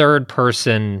like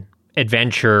third-person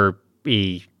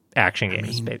adventure-y action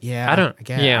games. Yeah, I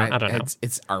don't know.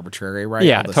 It's arbitrary, right?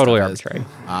 Yeah, All this totally stuff is.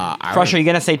 arbitrary. Crush, are you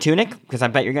going to say Tunic? Because I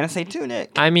bet you're going to say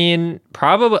Tunic. I mean,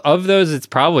 probably of those, it's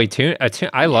probably Tunic.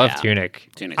 I love Tunic.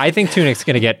 I think Tunic's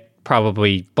going to get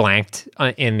probably blanked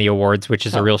in the awards, which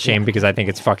is a real shame because I think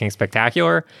it's fucking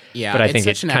spectacular. Yeah, but I it's think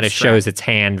it such an kind of abstract- shows its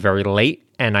hand very late,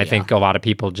 and I think a lot of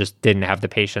people just didn't have the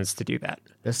patience to do that.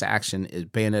 This action is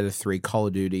Bayonetta 3, Call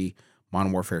of Duty,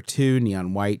 Modern Warfare 2,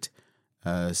 Neon White,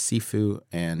 Sifu,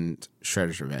 and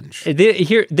Shredder's Revenge.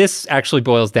 This actually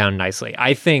boils down nicely.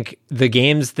 I think the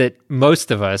games that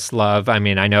most of us love, I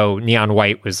mean, I know Neon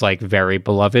White was like very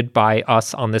beloved by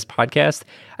us on this podcast.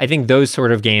 I think those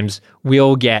sort of games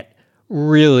will get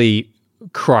really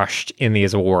crushed in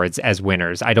these awards as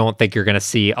winners. I don't think you're going to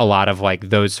see a lot of like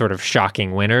those sort of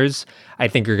shocking winners. I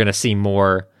think you're going to see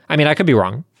more. I mean, I could be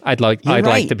wrong. I'd like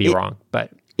to be wrong, but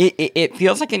it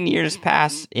feels like in years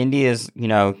past, big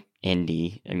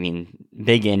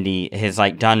indie has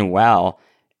like done well.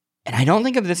 And I don't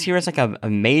think of this year as like a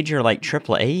major like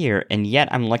AAA year. And yet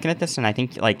I'm looking at this and I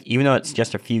think like, even though it's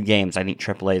just a few games, I think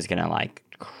AAA is going to like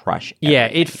crush everything. Yeah,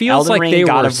 it feels Elden like Ring, there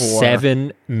God were of War.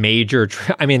 7 major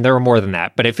I mean, there were more than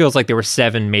that, but it feels like there were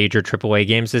 7 major AAA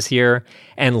games this year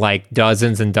and like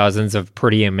dozens and dozens of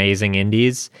pretty amazing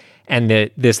indies. And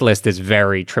this list is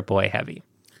very AAA heavy.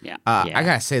 Yeah. I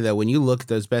gotta say though, when you look at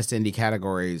those best indie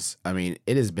categories, I mean,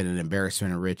 it has been an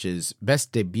embarrassment of riches.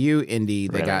 Best debut indie,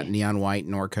 they got Neon White,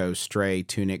 Norco, Stray,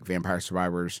 Tunic, Vampire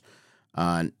Survivors.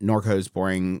 Norco's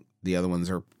boring. The other ones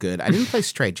are good. I didn't play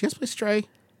Stray. Did you guys play Stray?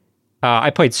 I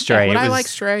played Stray. Would I like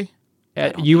Stray?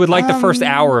 You would like the first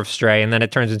hour of Stray, and then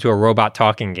it turns into a robot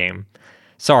talking game.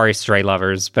 Sorry, Stray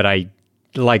lovers, but I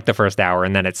like the first hour,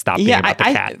 and then it stopped being about the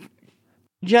cat.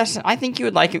 I think you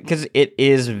would like it because it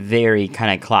is very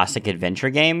kind of classic adventure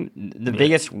game. The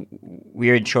biggest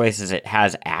weird choice is it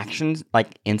has actions,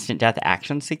 like instant death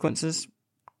action sequences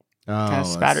kind of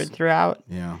spattered throughout.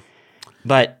 Yeah.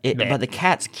 But the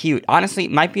cat's cute. Honestly,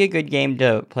 it might be a good game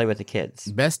to play with the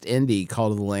kids. Best indie,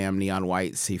 Call of the Lamb, Neon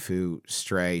White, Sifu,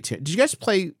 Stray. Did you guys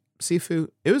play Sifu?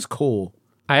 It was cool.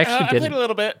 I actually I didn't. played a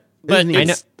little bit. But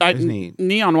It was neat.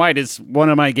 Neon White is one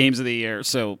of my games of the year.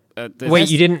 So Wait,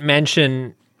 you didn't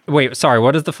mention... Wait, sorry,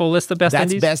 what is the full list of best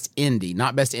That's indies? best indie,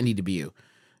 not best indie debut.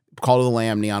 Call of the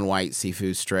Lamb, Neon White,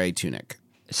 Sifu, Stray, Tunic.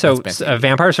 So That's best indie.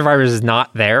 Vampire Survivors is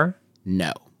not there?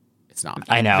 No, it's not.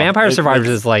 I know. Vampire Survivors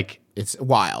is like... It's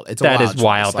wild. It's That a is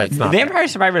wild. choice. That's not Vampire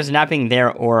Survivors not being there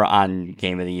or on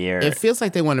Game of the Year. It feels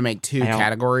like they want to make 2 I don't-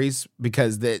 categories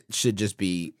because that should just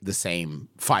be the same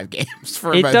 5 games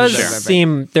for It both does of them.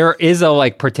 seem there is a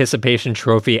like participation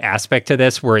trophy aspect to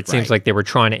this where it seems Right. like they were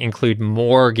trying to include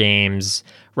more games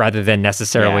rather than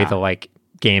necessarily the like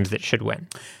games that should win.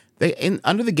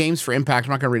 Under the games for Impact,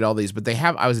 I'm not going to read all these, but they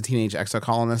have I Was a Teenage Exile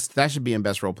Colonist. That should be in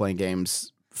best role playing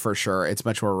games for sure. It's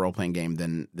much more a role playing game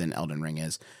than Elden Ring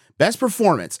is. Best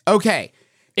performance. Okay.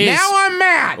 Now I'm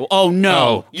mad. Oh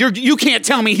no. You can't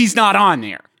tell me he's not on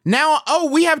there. Now,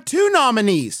 we have 2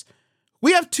 nominees.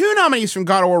 We have 2 nominees from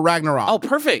God of War Ragnarok. Oh,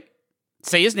 perfect.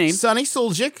 Say his name. Sonny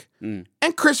Suljic and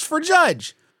Christopher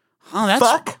Judge. Oh, that's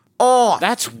off.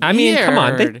 That's weird. I mean, come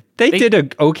on. They did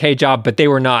an okay job, but they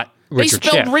were not They Richard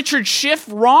spelled Schiff. Richard Schiff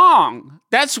wrong.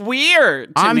 That's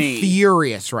weird to I'm me.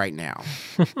 furious right now.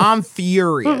 I'm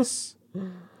furious.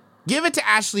 Give it to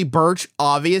Ashley Birch,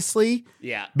 obviously.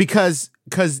 Yeah. Because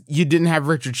you didn't have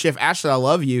Richard Schiff. Ashley, I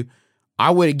love you. I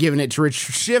would have given it to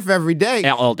Richard Schiff every day.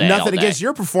 Yeah, all day, Nothing all day. against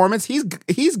your performance.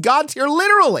 He's God tier,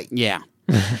 literally. Yeah.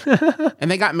 And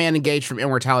they got Man Engaged from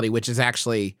Immortality, which is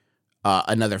actually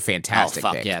another fantastic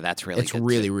pick. Yeah, that's really It's good.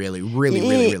 really, really, really,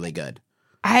 really, really good.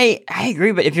 I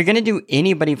agree, but if you're gonna do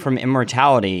anybody from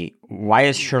Immortality, why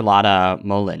is Charlotta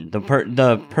Mullen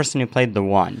the person who played the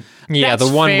one? Yeah, That's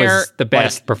the one fair, was the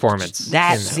best performance.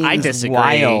 That in seems I disagree.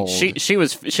 wild. She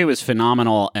was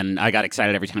phenomenal, and I got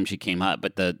excited every time she came up.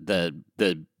 But the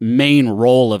main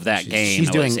role of that game,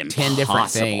 She's doing was 10 different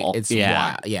things. impossible. It's yeah.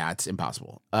 wild. Yeah, it's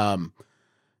impossible.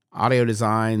 Audio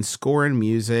design, score and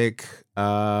music.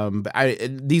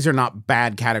 These are not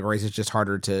bad categories. It's just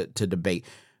harder to debate.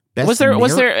 Best Was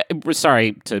there?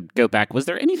 Sorry to go back. Was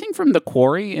there anything from The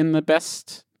Quarry in the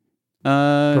best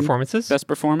performances? Best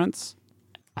performance?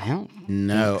 I don't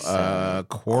No, think so.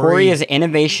 Quarry. Corey is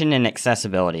innovation and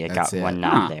accessibility. It That's got it. one Huh,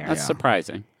 nod there. That's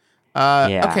surprising.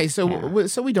 Yeah, Okay, so yeah.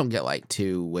 so we don't get like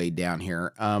too way down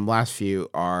here. Last few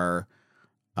are,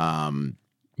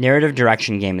 Narrative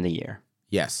direction game of the year.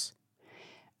 yes,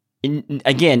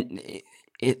 Again,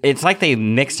 it's like they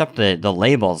mixed up the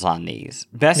labels on these.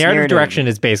 Best narrative direction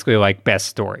is basically like best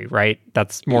story, right?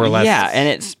 That's more or less. Yeah, and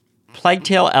it's Plague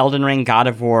Tale, Elden Ring, God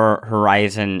of War,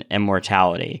 Horizon,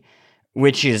 Immortality,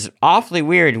 which is awfully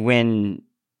weird when,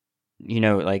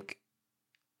 like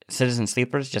Citizen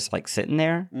Sleeper's just like sitting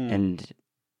there and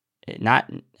not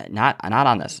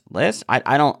on this list.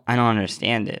 I don't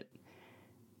understand it.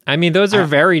 I mean, those are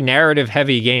very narrative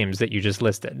heavy games that you just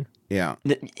listed. yeah.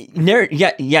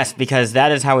 Yes, because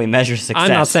that is how we measure success.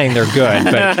 I'm not saying they're good,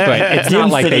 but it's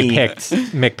not like they Density.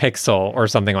 picked McPixel or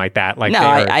something like that. Like No,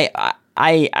 they are,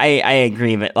 I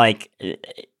agree, but like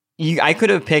I could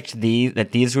have picked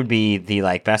these would be the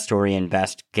like best story and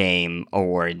best game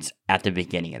awards at the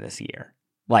beginning of this year.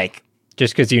 Like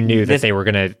just because you knew that they were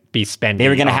going to be spending. they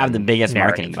were going to on have the biggest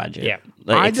narrative. marketing budget. Yeah.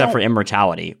 Like, except for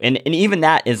Immortality. And even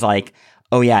that is like,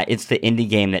 oh yeah, it's the indie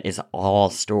game that is all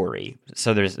story.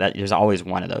 So there's always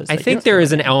one of those. I think there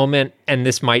is an element, and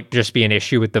this might just be an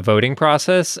issue with the voting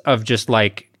process, of just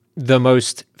like the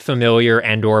most familiar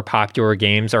and or popular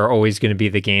games are always going to be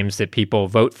the games that people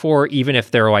vote for, even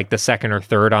if they're like the second or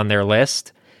third on their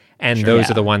list. And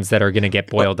those are the ones that are going to get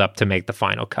boiled up to make the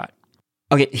final cut.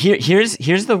 Okay, here's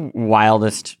the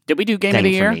wildest Did we do Game thing of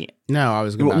the for Year? me. No, I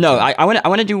was going. No, I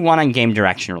want to do one on game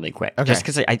direction really quick, Okay. just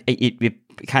because it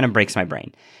kind of breaks my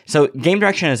brain. So game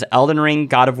direction is Elden Ring,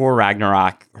 God of War,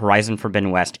 Ragnarok, Horizon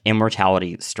Forbidden West,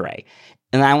 Immortality, Stray,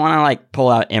 and I want to like pull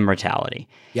out Immortality.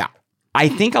 Yeah. I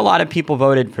think a lot of people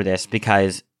voted for this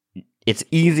because it's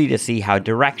easy to see how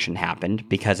direction happened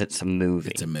because it's a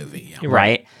movie. It's a movie. Yeah.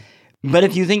 right? But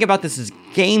if you think about this as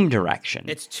game direction,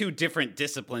 It's two different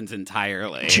disciplines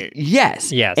entirely.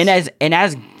 yes. Yes. And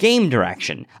as game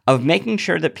direction of making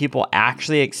sure that people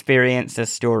actually experience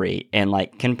this story and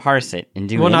like can parse it and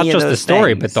do Well, not any of just the those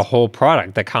story, things. but the whole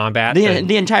product, the combat,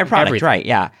 the entire product, everything. right?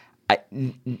 Yeah.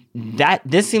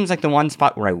 This seems like the one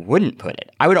spot where I wouldn't put it.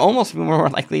 I would almost be more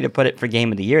likely to put it for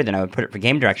game of the year than I would put it for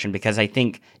game direction because I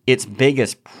think its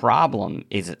biggest problem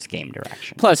is its game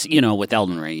direction. Plus, with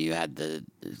Elden Ring, you had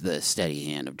the steady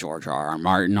hand of George R. R.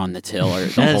 Martin on the tiller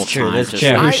the That's whole true, time. that's just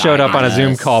true. Yeah, who like, showed up on a yes.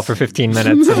 Zoom call for 15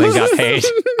 minutes and then got paid.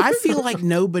 I feel like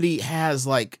nobody has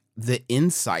like the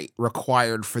insight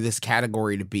required for this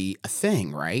category to be a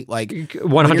thing, right? Like 100%.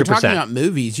 when you're talking about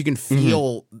movies, you can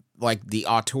feel like the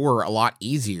auteur a lot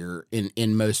easier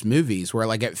in most movies, where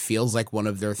like it feels like one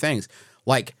of their things.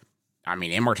 Like, I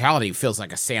mean, Immortality feels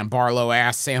like a Sam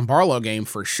Barlow game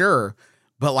for sure.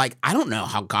 But like, I don't know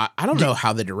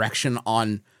how the direction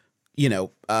on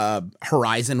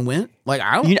Horizon went. Like,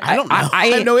 I don't know. I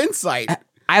have no insight.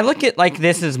 I look at like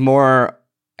this as more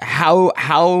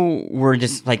how we're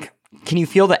just like, can you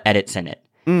feel the edits in it?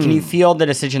 Can you feel the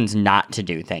decisions not to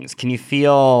do things? Can you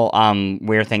feel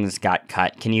where things got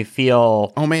cut? Can you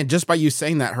feel... Oh, man, just by you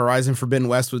saying that, Horizon Forbidden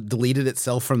West deleted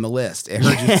itself from the list. I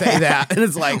heard you say that. And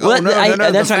it's like, Well, no,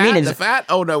 that's what I mean, The fat?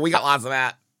 Oh, no, we got lots of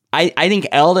that. I think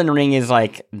Elden Ring is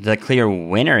like the clear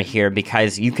winner here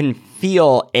because you can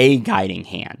feel a guiding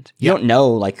hand. You don't know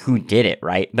like who did it,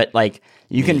 right? But like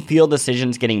you can feel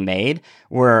decisions getting made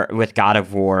where with God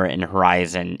of War and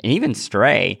Horizon and even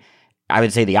Stray, I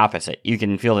would say the opposite. You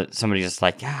can feel that somebody's just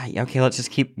like, okay, let's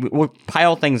just we'll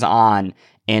pile things on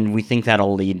and we think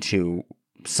that'll lead to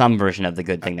some version of the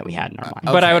good thing that we had in our mind.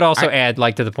 But I would also add,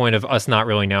 like, to the point of us not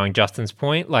really knowing, Justin's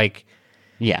point, like,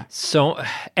 Yeah. so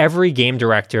every game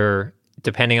director,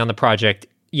 depending on the project,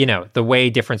 you know, the way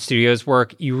different studios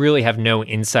work, you really have no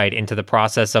insight into the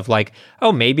process of like,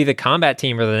 oh, maybe the combat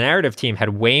team or the narrative team had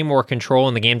way more control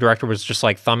and the game director was just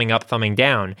like thumbing up, thumbing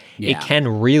down. Yeah. It can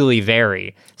really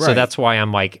vary. So Right. that's why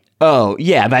I'm like, Oh,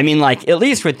 yeah, but I mean, like, at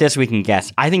least with this we can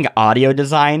guess. I think audio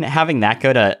design, having that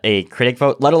go to a critic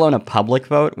vote, let alone a public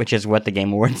vote, which is what the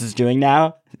Game Awards is doing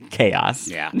now, chaos.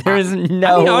 Yeah. There's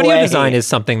no I mean, audio way. design is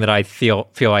something that I feel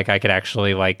like I could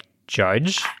actually like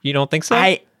judge. You don't think so?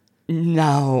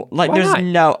 No, like Why there's not?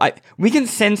 no. We can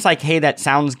sense like, hey, that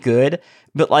sounds good,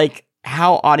 but like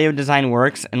how audio design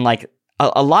works, and like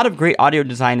a lot of great audio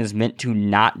design is meant to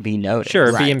not be noticed.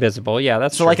 Sure, Right. be invisible. Yeah,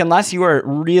 that's So true. like unless you were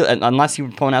unless you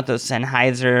were pulling out those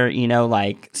Sennheiser, you know,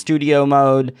 like studio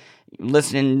mode,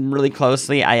 listening really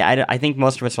closely, I think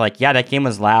most of us are like, yeah, that game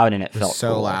was loud and it felt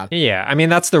so cool. loud. Yeah, I mean,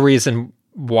 that's the reason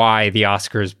why the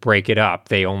Oscars break it up.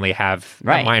 They only have,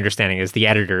 Right. my understanding is the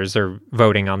editors are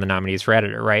voting on the nominees for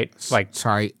editor, right? Like,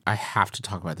 Sorry, I have to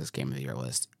talk about this Game of the Year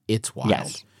list. It's wild.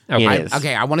 Yes, Okay. it is.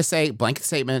 Okay, I want to say blanket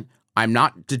statement. I'm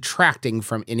not detracting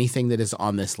from anything that is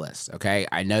on this list. Okay,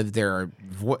 I know that there are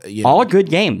All good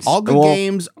games. all good Well,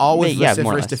 games, all with yeah, more or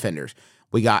vociferous less. defenders.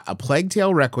 We got A Plague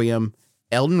Tale Requiem,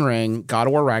 Elden Ring, God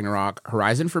of War Ragnarok,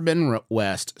 Horizon Forbidden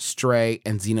West, Stray,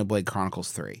 and Xenoblade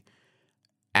Chronicles 3.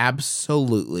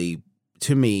 Absolutely,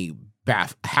 to me,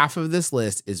 half of this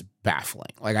list is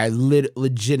baffling. Like, I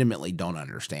legitimately don't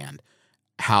understand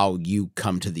how you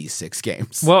come to these 6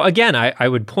 games. well, again, I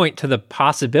would point to the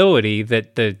possibility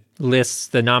that the lists,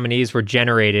 the nominees were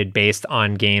generated based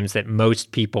on games that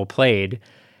most people played.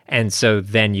 And so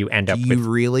then you end Do up you with,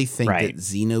 really think Right. that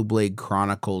Xenoblade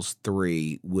Chronicles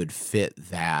 3 would fit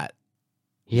that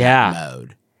Yeah.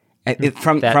 mode?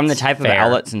 From the That's type of fair.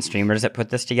 outlets and streamers that put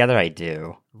this together, I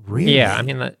do. Really? yeah, I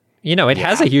mean, it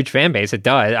has a huge fan base. It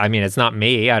does. I mean, it's not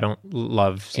me. I don't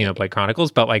love Xenoblade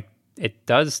Chronicles, but like it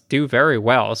does do very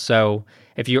well. So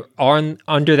if you're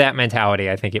under that mentality,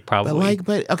 I think it probably.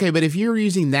 But if you're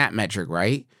using that metric,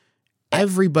 right?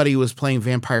 Everybody was playing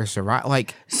Vampire Survivor.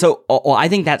 Like, So, well, I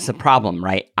think that's the problem,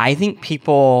 right? I think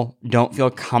people don't feel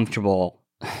comfortable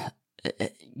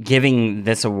giving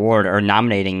this award or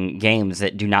nominating games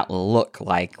that do not look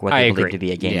like what I they believe agree. to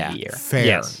be a game of the year. fair.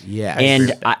 Yes. Yeah.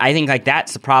 And I think like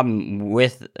that's the problem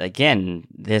with, again,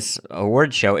 this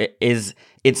award show.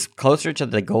 It's closer to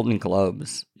the Golden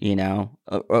Globes, you know,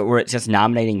 where it's just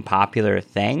nominating popular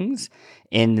things,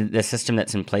 and the system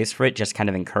that's in place for it just kind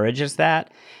of encourages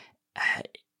that.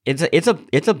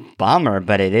 It's a bummer,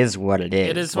 but it is what it is.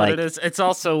 It is what it is. It's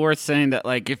also worth saying that,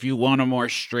 like, if you want a more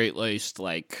straight laced,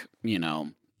 like, you know,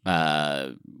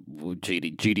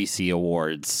 GDC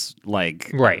awards, like,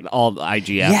 Right. all the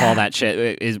IGF, Yeah. all that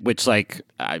shit is, which like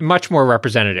much more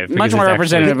representative. much because more it's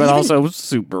representative, actually- but also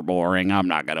super boring. I'm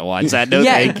not gonna watch that. No,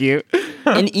 Yeah. thank you.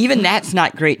 And even that's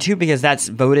not great too, because that's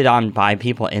voted on by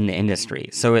people in the industry.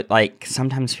 So it like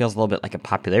sometimes feels a little bit like a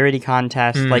popularity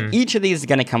contest. Like each of these is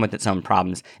going to come with its own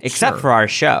problems, except for our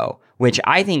show, which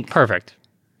I think perfect.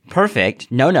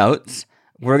 perfect. No notes.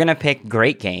 We're going to pick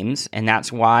great games, and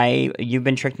that's why you've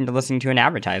been tricked into listening to an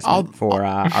advertisement for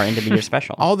our end of the year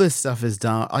special. all this stuff is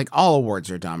dumb. Like, all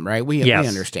awards are dumb, right? We Yes.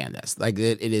 understand this. Like,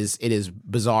 it is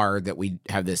bizarre that we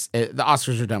have this. The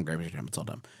Oscars are dumb, Grammys are dumb. It's all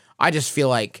dumb. I just feel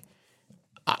like,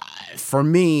 for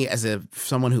me, as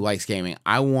someone who likes gaming,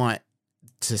 I want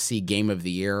to see Game of the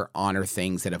Year honor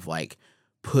things that have like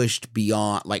pushed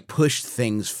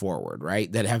things forward,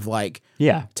 right? That have like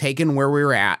Yeah. taken where we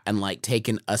were at and like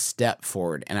taken a step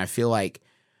forward. And I feel like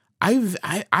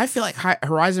I feel like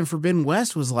Horizon Forbidden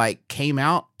West was like came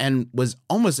out and was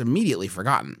almost immediately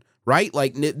forgotten, right?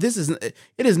 Like it has not It's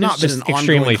been just an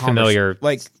extremely ongoing familiar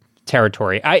like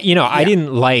territory. I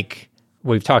didn't like.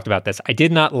 We've talked about this. I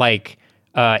did not like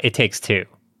It Takes Two.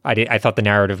 I thought the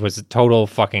narrative was a total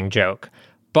fucking joke,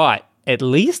 but at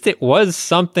least it was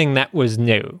something that was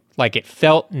new. Like it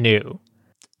felt new.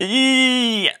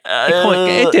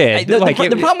 It did. The Like,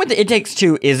 problem with It Takes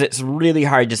Two is it's really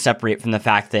hard to separate from the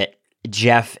fact that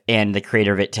Jeff and the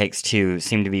creator of It Takes Two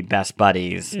seem to be best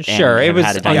buddies. and Sure, it have was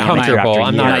had a dynamic uncomfortable. after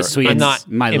I'm year. not. My sweets, I'm not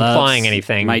my implying loves,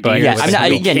 anything. my but dears. Yeah, I'm not,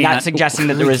 We again, not can't- suggesting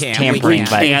that there was we tampering,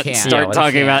 but Can't Yeah, start let's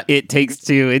talking can't. about It Takes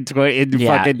Two in fucking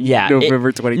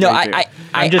November 2022. No,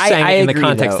 I'm just I saying in the agree,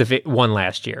 context though. of it won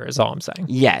last year is all I'm saying.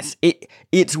 Yes,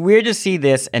 it's weird to see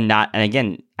this and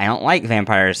again, I don't like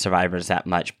Vampire Survivors that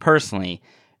much personally.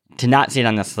 To not see it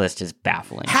on this list is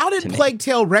baffling. how to did me. Plague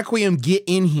Tale Requiem get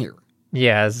in here?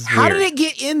 Yeah, it's How weird. did it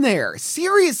get in there?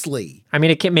 Seriously. I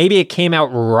mean, maybe it came out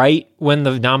right when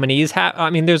the nominees have. I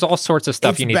mean, there's all sorts of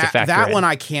stuff you need to factor that in. one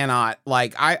I cannot,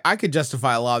 like, I could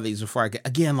justify a lot of these before I get,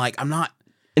 again, like, I'm not.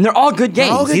 And they're all good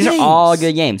games. These are all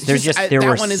good games. There's just, there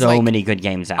were that one is so like- many good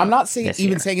games out. I'm not saying this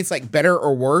even year. saying it's like better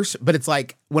or worse, but it's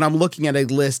like when I'm looking at a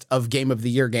list of Game of the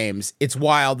Year games, it's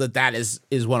wild that is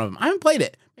one of them. I haven't played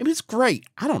it. Maybe it's great.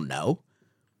 I don't know.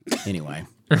 Anyway.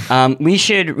 We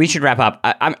should wrap up.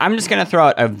 I'm just gonna throw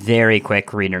out a very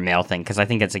quick reader mail thing because I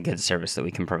think it's a good service that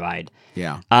we can provide.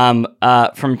 Yeah.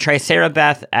 From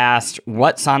Tricerabeth asked,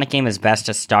 what Sonic game is best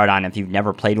to start on if you've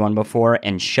never played one before?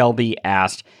 And Shelby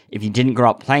asked, if you didn't grow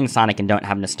up playing Sonic and don't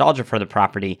have nostalgia for the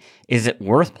property, is it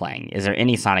worth playing? Is there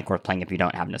any Sonic worth playing if you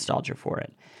don't have nostalgia for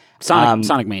it?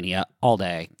 Sonic Mania all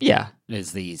day. Yeah.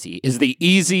 Is the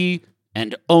easy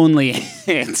and only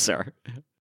answer.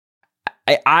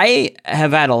 I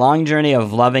have had a long journey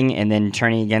of loving and then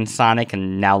turning against Sonic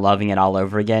and now loving it all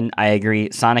over again. I agree.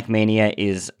 Sonic Mania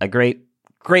is a great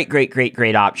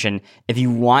option. If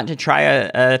you want to try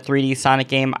a 3D Sonic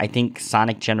game, I think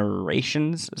Sonic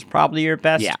Generations is probably your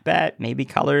best bet. Maybe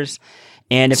Colors.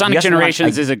 And if Sonic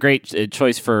Generations is a great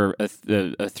choice for a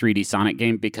 3D Sonic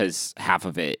game because half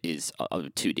of it is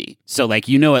 2D. So, like,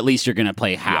 at least you're going to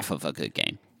play half of a good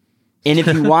game. And if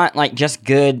you want like just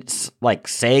good like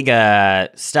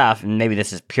Sega stuff, and maybe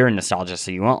this is pure nostalgia, so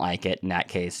you won't like it in that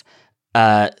case,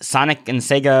 Sonic and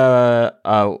Sega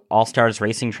All-Stars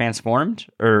Racing Transformed,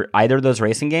 or either of those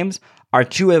racing games, are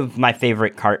two of my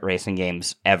favorite kart racing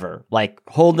games ever. Like,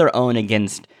 hold their own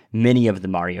against many of the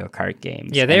Mario Kart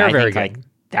games. Yeah, they are very good. Like,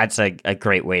 that's a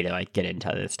great way to like get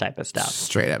into this type of stuff.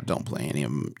 Straight up, don't play any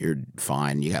of them. You're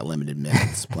fine. You got limited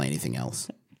minutes. Play anything else.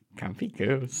 Comfy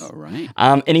goose. All right.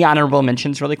 Any honorable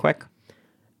mentions really quick?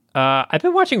 I've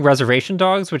been watching Reservation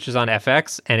Dogs, which is on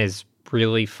FX and is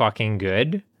really fucking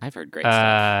good. I've heard great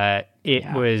stuff.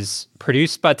 It was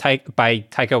produced by Taika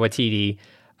Waititi.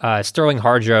 Sterling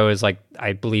Harjo is, like,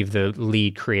 I believe, the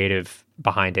lead creative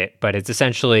behind it, but it's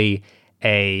essentially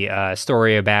a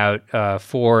story about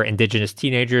 4 indigenous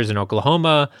teenagers in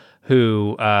Oklahoma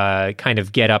who kind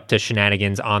of get up to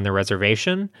shenanigans on the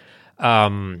reservation.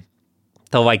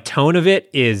 The like tone of it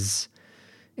is,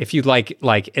 if you like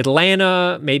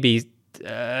Atlanta, maybe,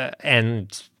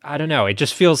 and I don't know, it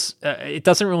just feels it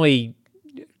doesn't really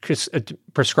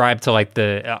prescribe to like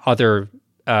the other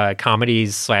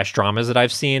comedies / dramas that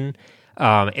I've seen.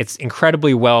 It's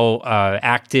incredibly well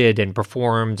acted and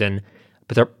performed, and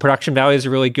the production values are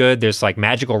really good. There's like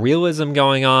magical realism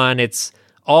going on. It's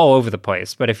all over the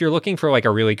place. But if you're looking for like a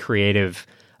really creative,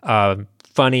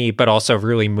 funny, but also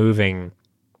really moving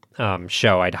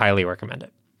show, I'd highly recommend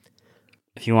it.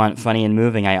 If you want funny and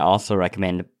moving, I also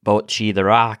recommend Bocchi the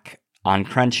Rock on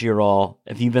Crunchyroll.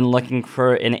 If you've been looking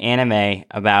for an anime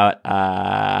about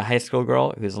a high school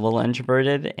girl who's a little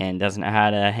introverted and doesn't know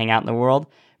how to hang out in the world,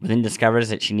 but then discovers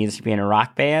that she needs to be in a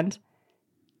rock band,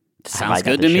 sounds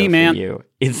good to me, man.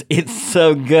 It's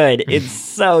so good. It's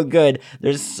so good.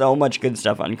 There's so much good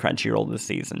stuff on Crunchyroll this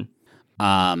season.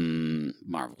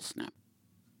 Marvel Snap.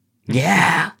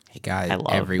 Yeah. Hey guys,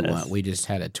 everyone, we just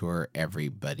had a tour. Every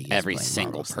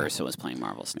single person was playing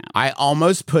Marvel Snap. I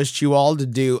almost pushed you all to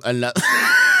do another.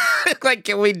 Like,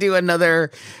 can we do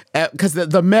another? Because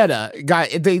the meta,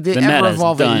 the ever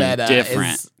evolving meta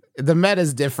different. The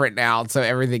meta's different now, so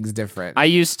everything's different. I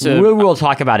used to. We'll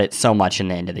talk about it so much in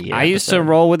the end of the year. I used to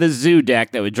roll with a zoo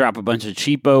deck that would drop a bunch of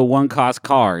cheapo one-cost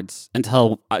cards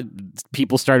until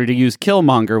people started to use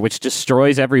Killmonger, which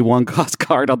destroys every one-cost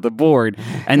card on the board.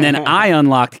 And then I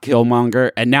unlocked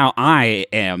Killmonger, and now I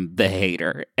am the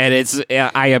hater. And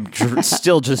I am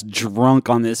still just drunk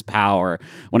on this power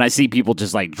when I see people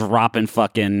just like dropping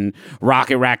fucking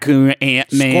Rocket Raccoon,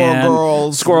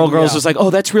 Ant-Man, Squirrel Girls, just like, oh,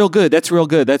 that's real good. That's real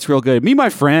good. That's real good. Me, my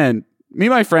friend,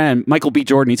 Michael B.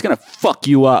 Jordan, he's going to fuck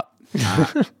you up.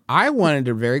 I wanted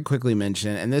to very quickly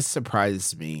mention, and this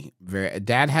surprised me. My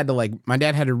dad had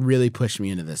to really push me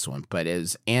into this one, but it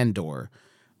was Andor.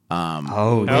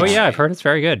 Yeah, I've heard it's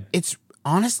very good. It's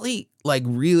honestly like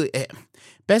really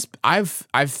best. I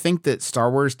think that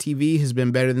Star Wars TV has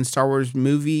been better than Star Wars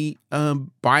movie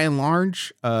by and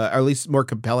large, or at least more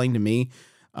compelling to me.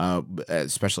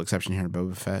 Special exception here to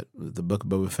Boba Fett, the book of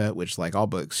Boba Fett, which, like all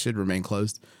books, should remain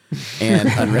closed and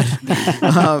unread.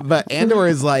 But Andor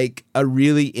is like a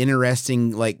really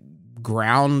interesting, like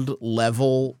ground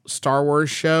level Star Wars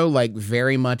show, like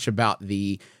very much about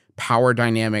the power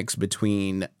dynamics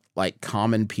between like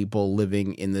common people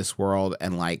living in this world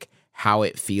and like how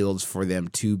it feels for them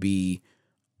to be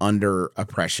under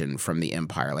oppression from the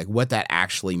Empire, like what that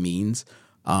actually means.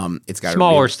 It's got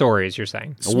smaller stories, you're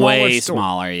saying. Way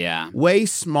smaller, yeah. Way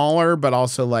smaller, but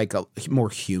also like more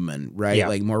human, right? Yeah.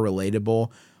 Like more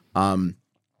relatable. And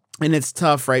it's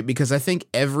tough, right? Because I think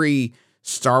every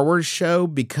Star Wars show,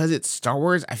 because it's Star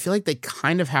Wars, I feel like they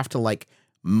kind of have to like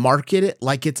market it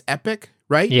like it's epic,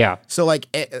 right? Yeah. So like,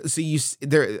 I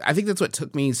think that's what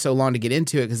took me so long to get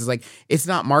into it, because it's like it's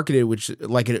not marketed,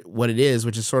 what it is,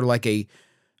 which is sort of like a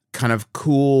kind of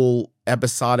cool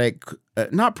episodic,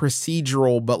 not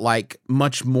procedural, but like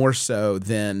much more so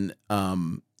than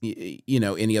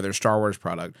any other Star Wars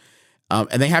product.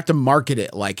 And they have to market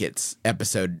it like it's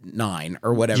episode 9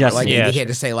 or whatever. You can't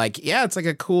just say like, yeah, it's like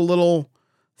a cool little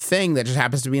thing that just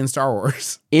happens to be in Star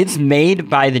Wars. It's made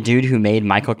by the dude who made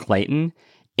Michael Clayton,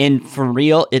 and for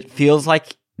real, it feels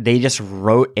like they just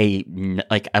wrote a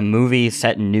movie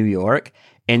set in New York,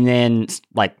 and then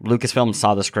like Lucasfilm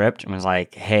saw the script and was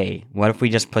like, "Hey, what if we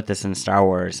just put this in Star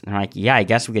Wars?" And they're like, "Yeah, I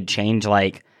guess we could change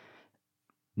like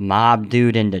mob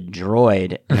dude into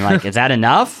droid." And they're like, "Is that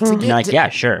enough?" And they're like, "Yeah,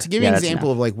 sure." To give you an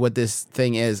example of like what this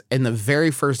thing is, in the very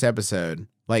first episode,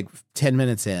 like 10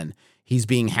 minutes in, he's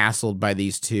being hassled by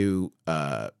these two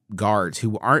guards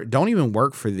who don't even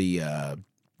work for the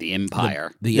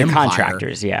Empire. They're Empire.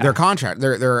 contractors, yeah.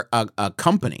 They're a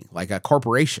company, like a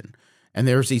corporation. And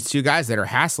there's these two guys that are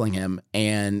hassling him,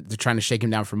 and they're trying to shake him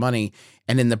down for money.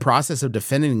 And in the process of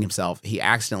defending himself, he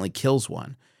accidentally kills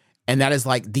one. And that is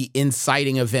like the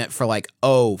inciting event for like,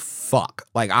 oh fuck,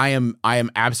 like I am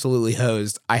absolutely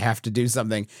hosed. I have to do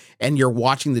something. And you're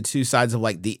watching the two sides of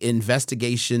like the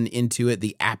investigation into it,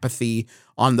 the apathy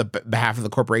on the behalf of the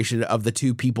corporation of the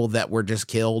two people that were just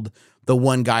killed. The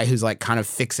one guy who's like kind of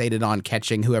fixated on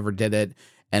catching whoever did it,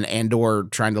 and Andor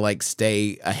trying to like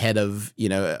stay ahead of,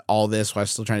 all this while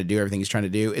still trying to do everything he's trying to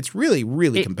do. It's really,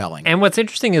 really compelling. And what's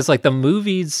interesting is like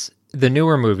the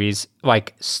newer movies,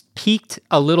 like peeked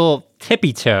a little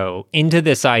tippy toe into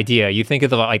this idea. You think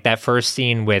of like that first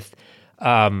scene with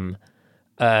Finn,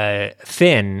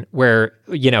 where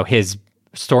his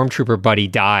stormtrooper buddy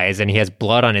dies and he has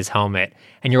blood on his helmet,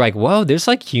 and you're like, whoa, there's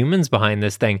like humans behind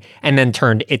this thing. And then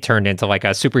it turned into like a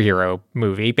superhero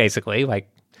movie, basically, like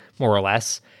more or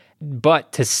less.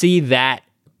 But to see that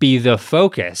be the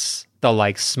focus, the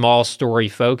like small story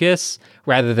focus,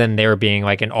 rather than there being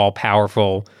like an all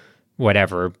powerful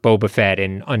whatever, Boba Fett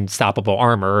in unstoppable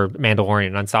armor, or Mandalorian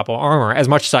in unstoppable armor, as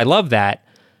much as I love that,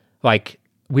 like,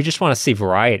 we just want to see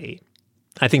variety.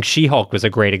 I think She-Hulk was a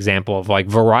great example of like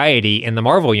variety in the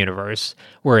Marvel universe,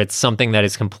 where it's something that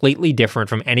is completely different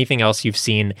from anything else you've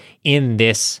seen in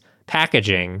this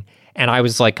packaging. And I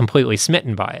was like completely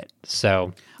smitten by it.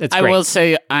 So it's great. I will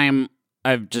say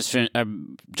I've just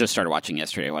started watching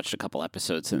yesterday. I watched a couple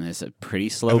episodes, and it's a pretty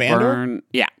slow burn.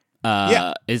 Yeah.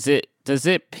 Yeah. Does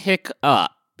it pick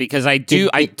up? Because I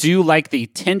do like the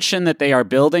tension that they are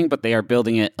building, but they are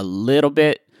building it a little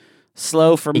bit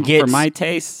slow for my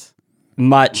taste.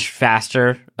 Much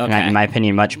faster, okay. And in my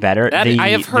opinion, much better. I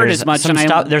have heard as much.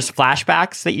 There's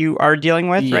flashbacks that you are dealing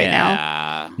with right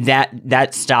now.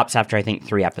 That stops after I think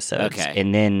 3 episodes, okay.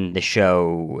 And then the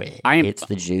show hits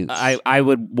the juice. I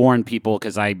would warn people,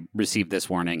 because I received this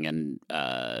warning, and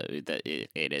that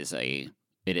it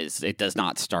does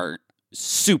not start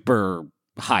super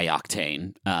high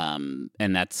octane,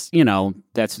 and that's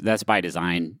by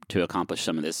design to accomplish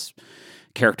some of this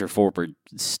character forward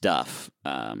stuff,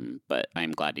 but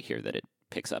I'm glad to hear that it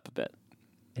picks up a bit.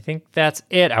 I think that's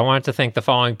it. I wanted to thank the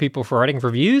following people for writing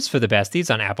reviews for the Besties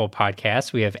on Apple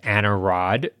Podcasts. We have Anna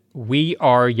Rod, We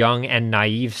Are Young and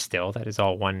Naive Still, that is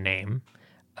all one name,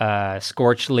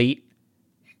 Scorch Leet,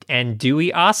 and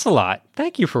Dewey Ocelot.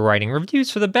 Thank you for writing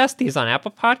reviews for the Besties on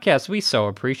Apple Podcasts. We so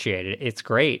appreciate it. It's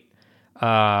great.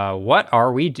 What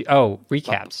are we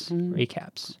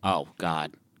recaps. Oh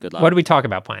God, good luck. What did we talk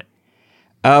about, Plant?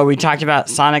 We talked about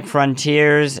Sonic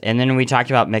Frontiers, and then we talked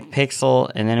about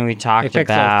McPixel, and then we talked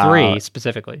about 3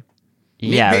 specifically.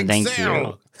 Yeah, McPixel. Thank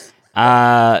you.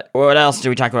 What else did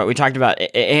we talk about? We talked about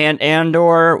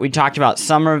Andor. We talked about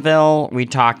Somerville. We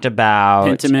talked about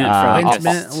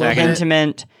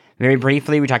Pentiment. Very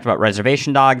briefly, we talked about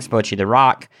Reservation Dogs, Bocchi the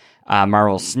Rock,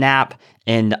 Marvel Snap,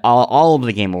 and all of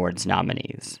the Game Awards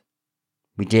nominees.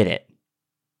 We did it.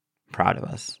 Proud of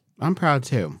us. I'm proud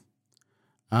too.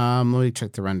 Let me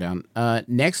check the rundown.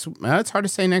 Next, it's hard to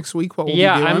say next week what we'll be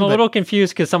doing. I'm a little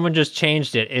confused because someone just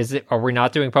changed it. Are we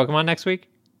not doing Pokemon next week?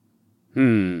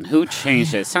 Who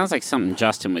changed it? Sounds like something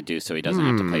Justin would do so he doesn't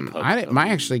have to play Pokemon. My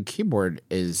actually keyboard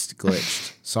is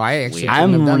glitched, so I actually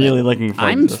I'm really looking forward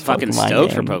I'm to this fucking Pokemon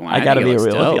stoked for game. Pokemon. I gotta be real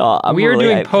with y'all. I'm We are really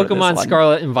doing hyped for this Pokemon one.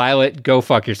 Scarlet and Violet. Go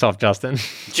fuck yourself, Justin.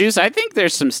 Juice, I think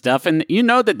there's some stuff, and you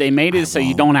know that they made it so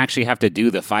you don't actually have to do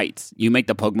the fights. You make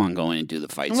the Pokemon go in and do the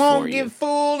fights for you.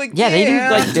 fooled again. Yeah, they do.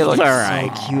 Like they look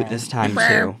Alright. so cute this time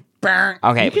too.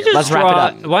 Okay, Just let's wrap it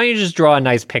up. Why don't you just draw a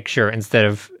nice picture instead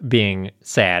of being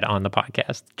sad on the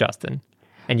podcast, Justin?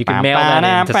 And you can mail that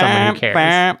in to someone who cares.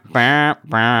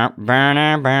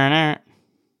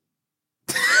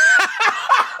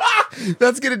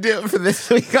 That's going to do it for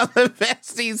this week on the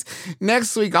Besties.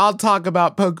 Next week, I'll talk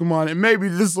about Pokemon, and maybe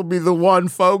this will be the one,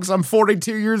 folks. I'm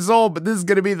 42 years old, but this is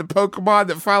going to be the Pokemon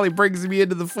that finally brings me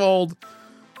into the fold.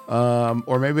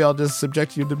 Or maybe I'll just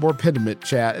subject you to more pediment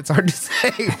chat. It's hard to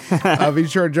say. Be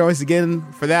sure to join us again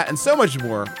for that and so much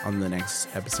more on the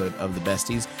next episode of The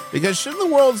Besties. Because should the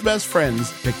world's best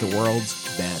friends pick the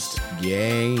world's best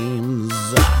games?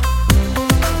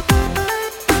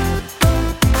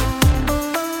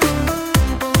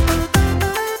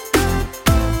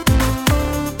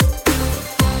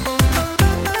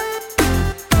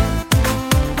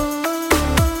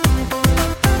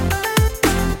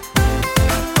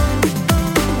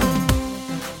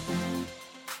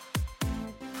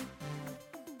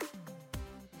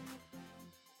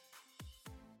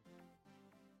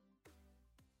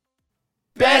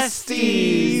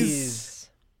 Besties!